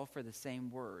ideas, all for the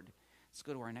same word. Let's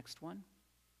go to our next one.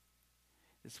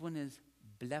 This one is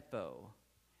blepo,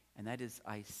 and that is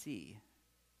I see.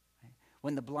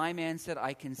 When the blind man said,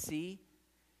 I can see,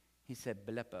 he said,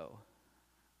 blepo,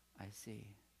 I see,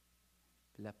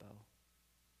 blepo.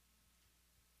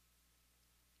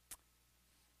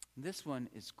 This one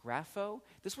is grapho.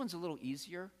 This one's a little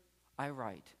easier. I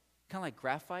write. Kind of like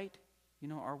graphite. You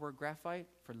know our word graphite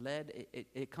for lead?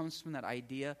 It comes from that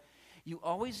idea. You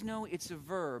always know it's a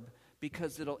verb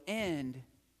because it'll end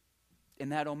in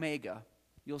that omega.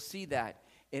 You'll see that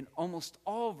in almost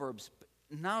all verbs, but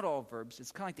not all verbs.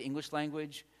 It's kind of like the English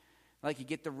language. Like you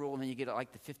get the rule and then you get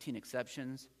like the 15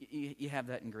 exceptions. You have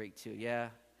that in Greek too, yeah.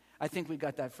 I think we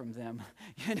got that from them,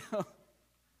 you know.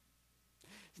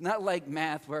 It's not like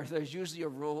math where there's usually a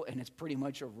rule and it's pretty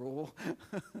much a rule.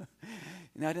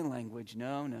 Not in language,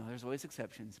 no, there's always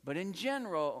exceptions. But in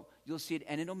general, you'll see it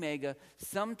end in omega.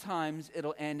 Sometimes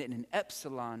it'll end in an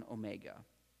epsilon omega.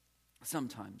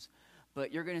 Sometimes.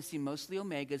 But you're going to see mostly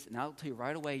omegas, and I'll tell you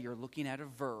right away, you're looking at a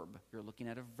verb. You're looking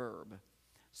at a verb.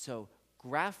 So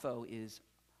grapho is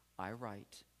I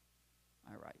write.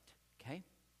 I write, okay?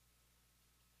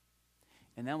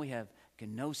 And then we have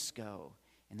gnosko.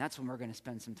 And that's when we're going to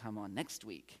spend some time on next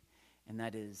week. And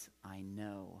that is, I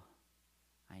know.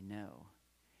 I know.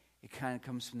 It kind of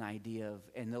comes from the idea of,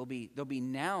 and there'll be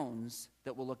nouns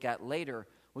that we'll look at later,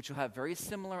 which will have very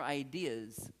similar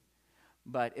ideas,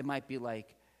 but it might be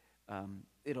like,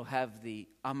 it'll have the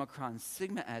omicron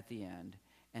sigma at the end,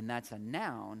 and that's a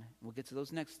noun. We'll get to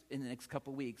those in the next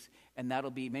couple weeks, and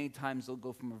that'll be, many times they'll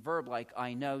go from a verb like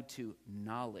I know to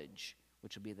knowledge,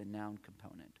 which will be the noun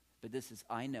component. But this is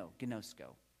I know,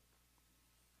 gnosko.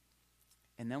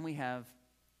 And then we have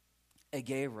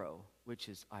agero, which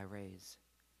is I raise.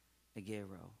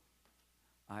 Agero,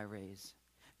 I raise.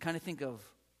 Kind of think of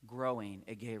growing,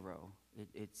 agero.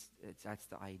 It's that's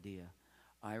the idea.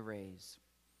 I raise.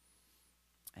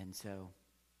 And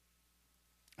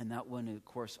that one, of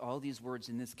course, all these words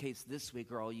in this case this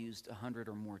week are all used 100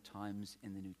 or more times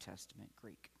in the New Testament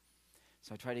Greek.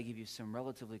 So I try to give you some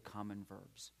relatively common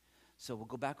verbs. So we'll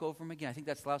go back over them again. I think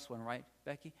that's the last one, right,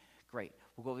 Becky? Great.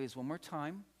 We'll go over these one more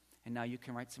time, and now you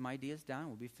can write some ideas down.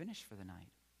 We'll be finished for the night.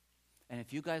 And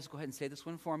if you guys go ahead and say this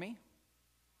one for me.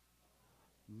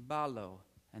 Balo.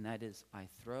 And that is I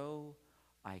throw,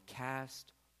 I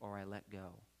cast, or I let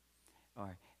go.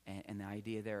 And the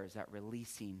idea there is that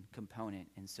releasing component.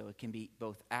 And so it can be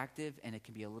both active and it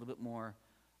can be a little bit more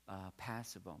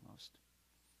passive almost.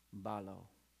 Balo.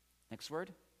 Next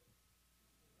word.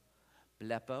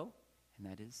 Blepo. And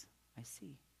that is I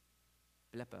see.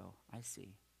 Blepo. I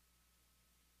see.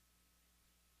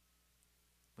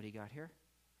 What do you got here?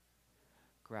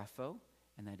 Grapho.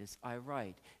 And that is I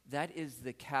write. That is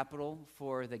the capital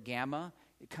for the gamma.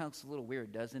 It kind of looks a little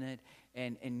weird, doesn't it?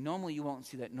 And normally you won't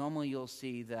see that. Normally you'll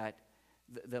see that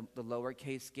the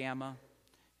lowercase gamma.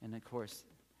 And of course,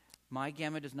 my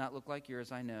gamma does not look like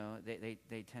yours, I know.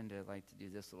 They tend to like to do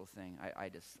this little thing. I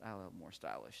a little more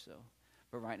stylish, so.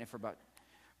 But writing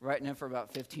it for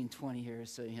about 15, 20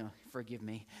 years, so, forgive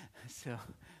me. So,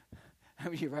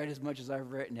 you write as much as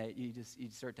I've written it, you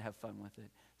start to have fun with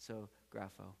it. So,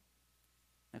 grapho.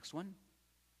 Next one.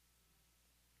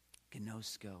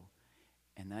 Gnosko.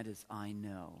 And that is I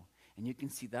know. And you can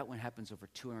see that one happens over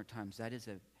 200 times. That is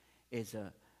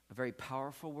a very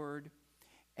powerful word,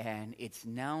 and its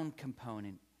noun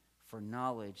component for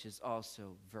knowledge is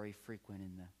also very frequent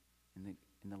in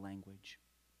the language.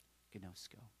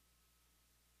 Gnosko.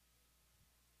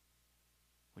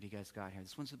 What do you guys got here?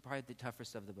 This one's probably the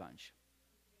toughest of the bunch.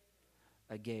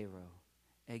 Agero.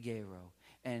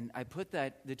 And I put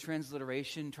the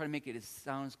transliteration, try to make it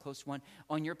sound as close to one.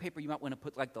 On your paper, you might want to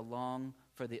put like the long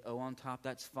for the O on top.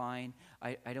 That's fine.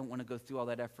 I don't want to go through all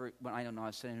that effort. But I don't know. I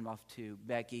was sending it off to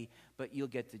Becky, but you'll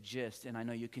get the gist. And I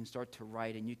know you can start to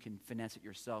write and you can finesse it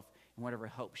yourself and whatever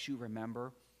helps you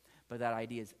remember. But that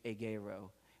idea is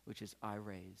agero, which is I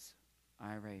raise.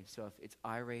 I raise. So if it's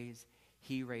I raise,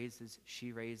 he raises,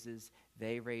 she raises,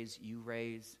 they raise, you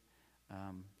raise.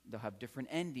 They'll have different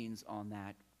endings on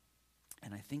that,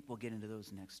 and I think we'll get into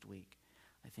those next week.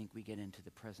 I think we get into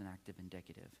the present active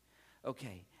indicative.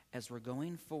 Okay, as we're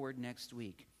going forward next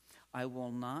week, I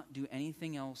will not do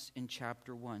anything else in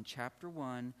chapter 1. Chapter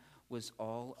 1 was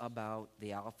all about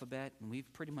the alphabet, and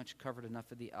we've pretty much covered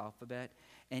enough of the alphabet.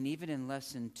 And even in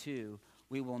lesson 2,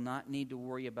 we will not need to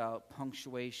worry about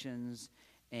punctuations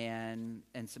and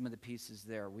some of the pieces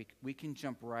there. We can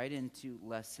jump right into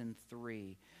lesson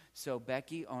 3. So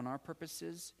Becky, on our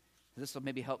purposes, this will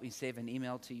maybe help me save an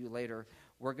email to you later.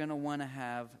 We're going to want to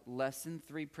have lesson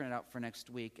 3 printed out for next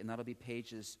week, and that'll be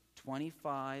pages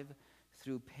 25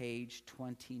 through page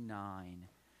 29.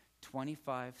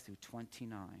 25 through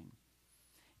 29.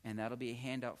 And that'll be a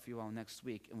handout for you all next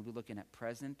week, and we'll be looking at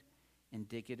present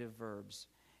indicative verbs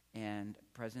and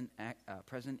present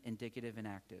indicative and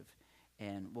active.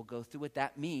 And we'll go through what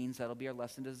that means. That'll be our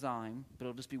lesson design, but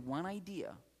it'll just be one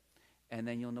idea. And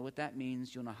then you'll know what that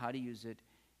means. You'll know how to use it.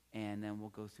 And then we'll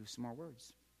go through some more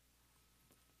words.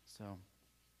 So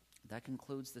that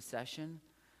concludes the session.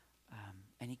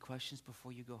 Any questions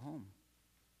before you go home?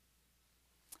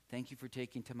 Thank you for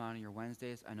taking time out on your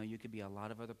Wednesdays. I know you could be a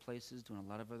lot of other places, doing a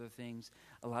lot of other things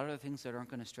that aren't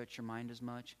going to stretch your mind as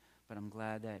much, but I'm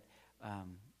glad that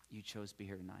you chose to be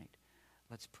here tonight.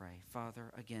 Let's pray.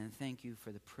 Father, again, thank you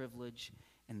for the privilege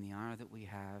and the honor that we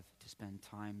have to spend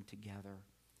time together.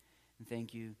 And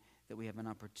thank you that we have an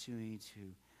opportunity to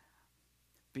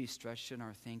be stretched in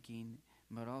our thinking,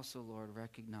 but also, Lord,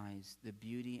 recognize the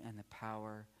beauty and the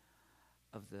power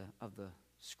of the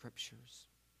Scriptures.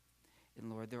 And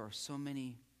Lord, there are so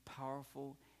many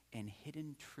powerful and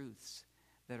hidden truths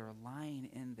that are lying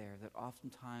in there that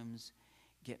oftentimes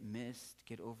get missed,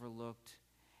 get overlooked,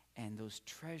 and those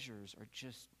treasures are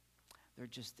they're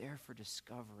just there for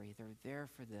discovery. They're there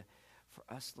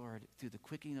for us, Lord, through the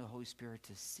quickening of the Holy Spirit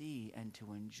to see and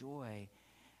to enjoy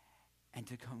and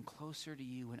to come closer to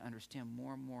you and understand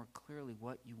more and more clearly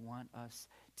what you want us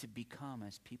to become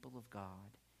as people of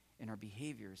God in our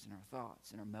behaviors, in our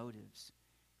thoughts, in our motives,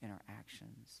 in our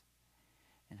actions.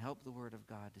 And help the Word of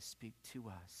God to speak to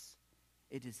us.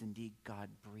 It is indeed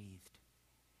God-breathed.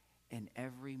 And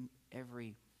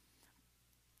every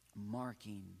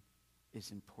marking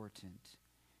is important.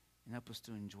 And help us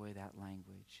to enjoy that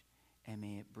language. And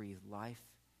may it breathe life,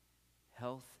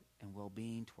 health, and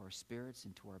well-being to our spirits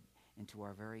and to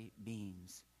our very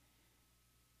beings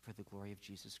for the glory of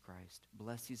Jesus Christ.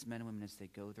 Bless these men and women as they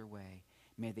go their way.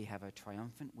 May they have a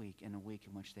triumphant week and a week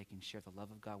in which they can share the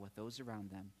love of God with those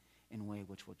around them in a way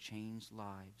which will change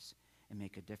lives and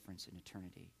make a difference in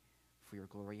eternity. For your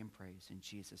glory and praise in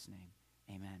Jesus' name,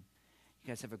 amen. You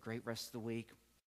guys have a great rest of the week.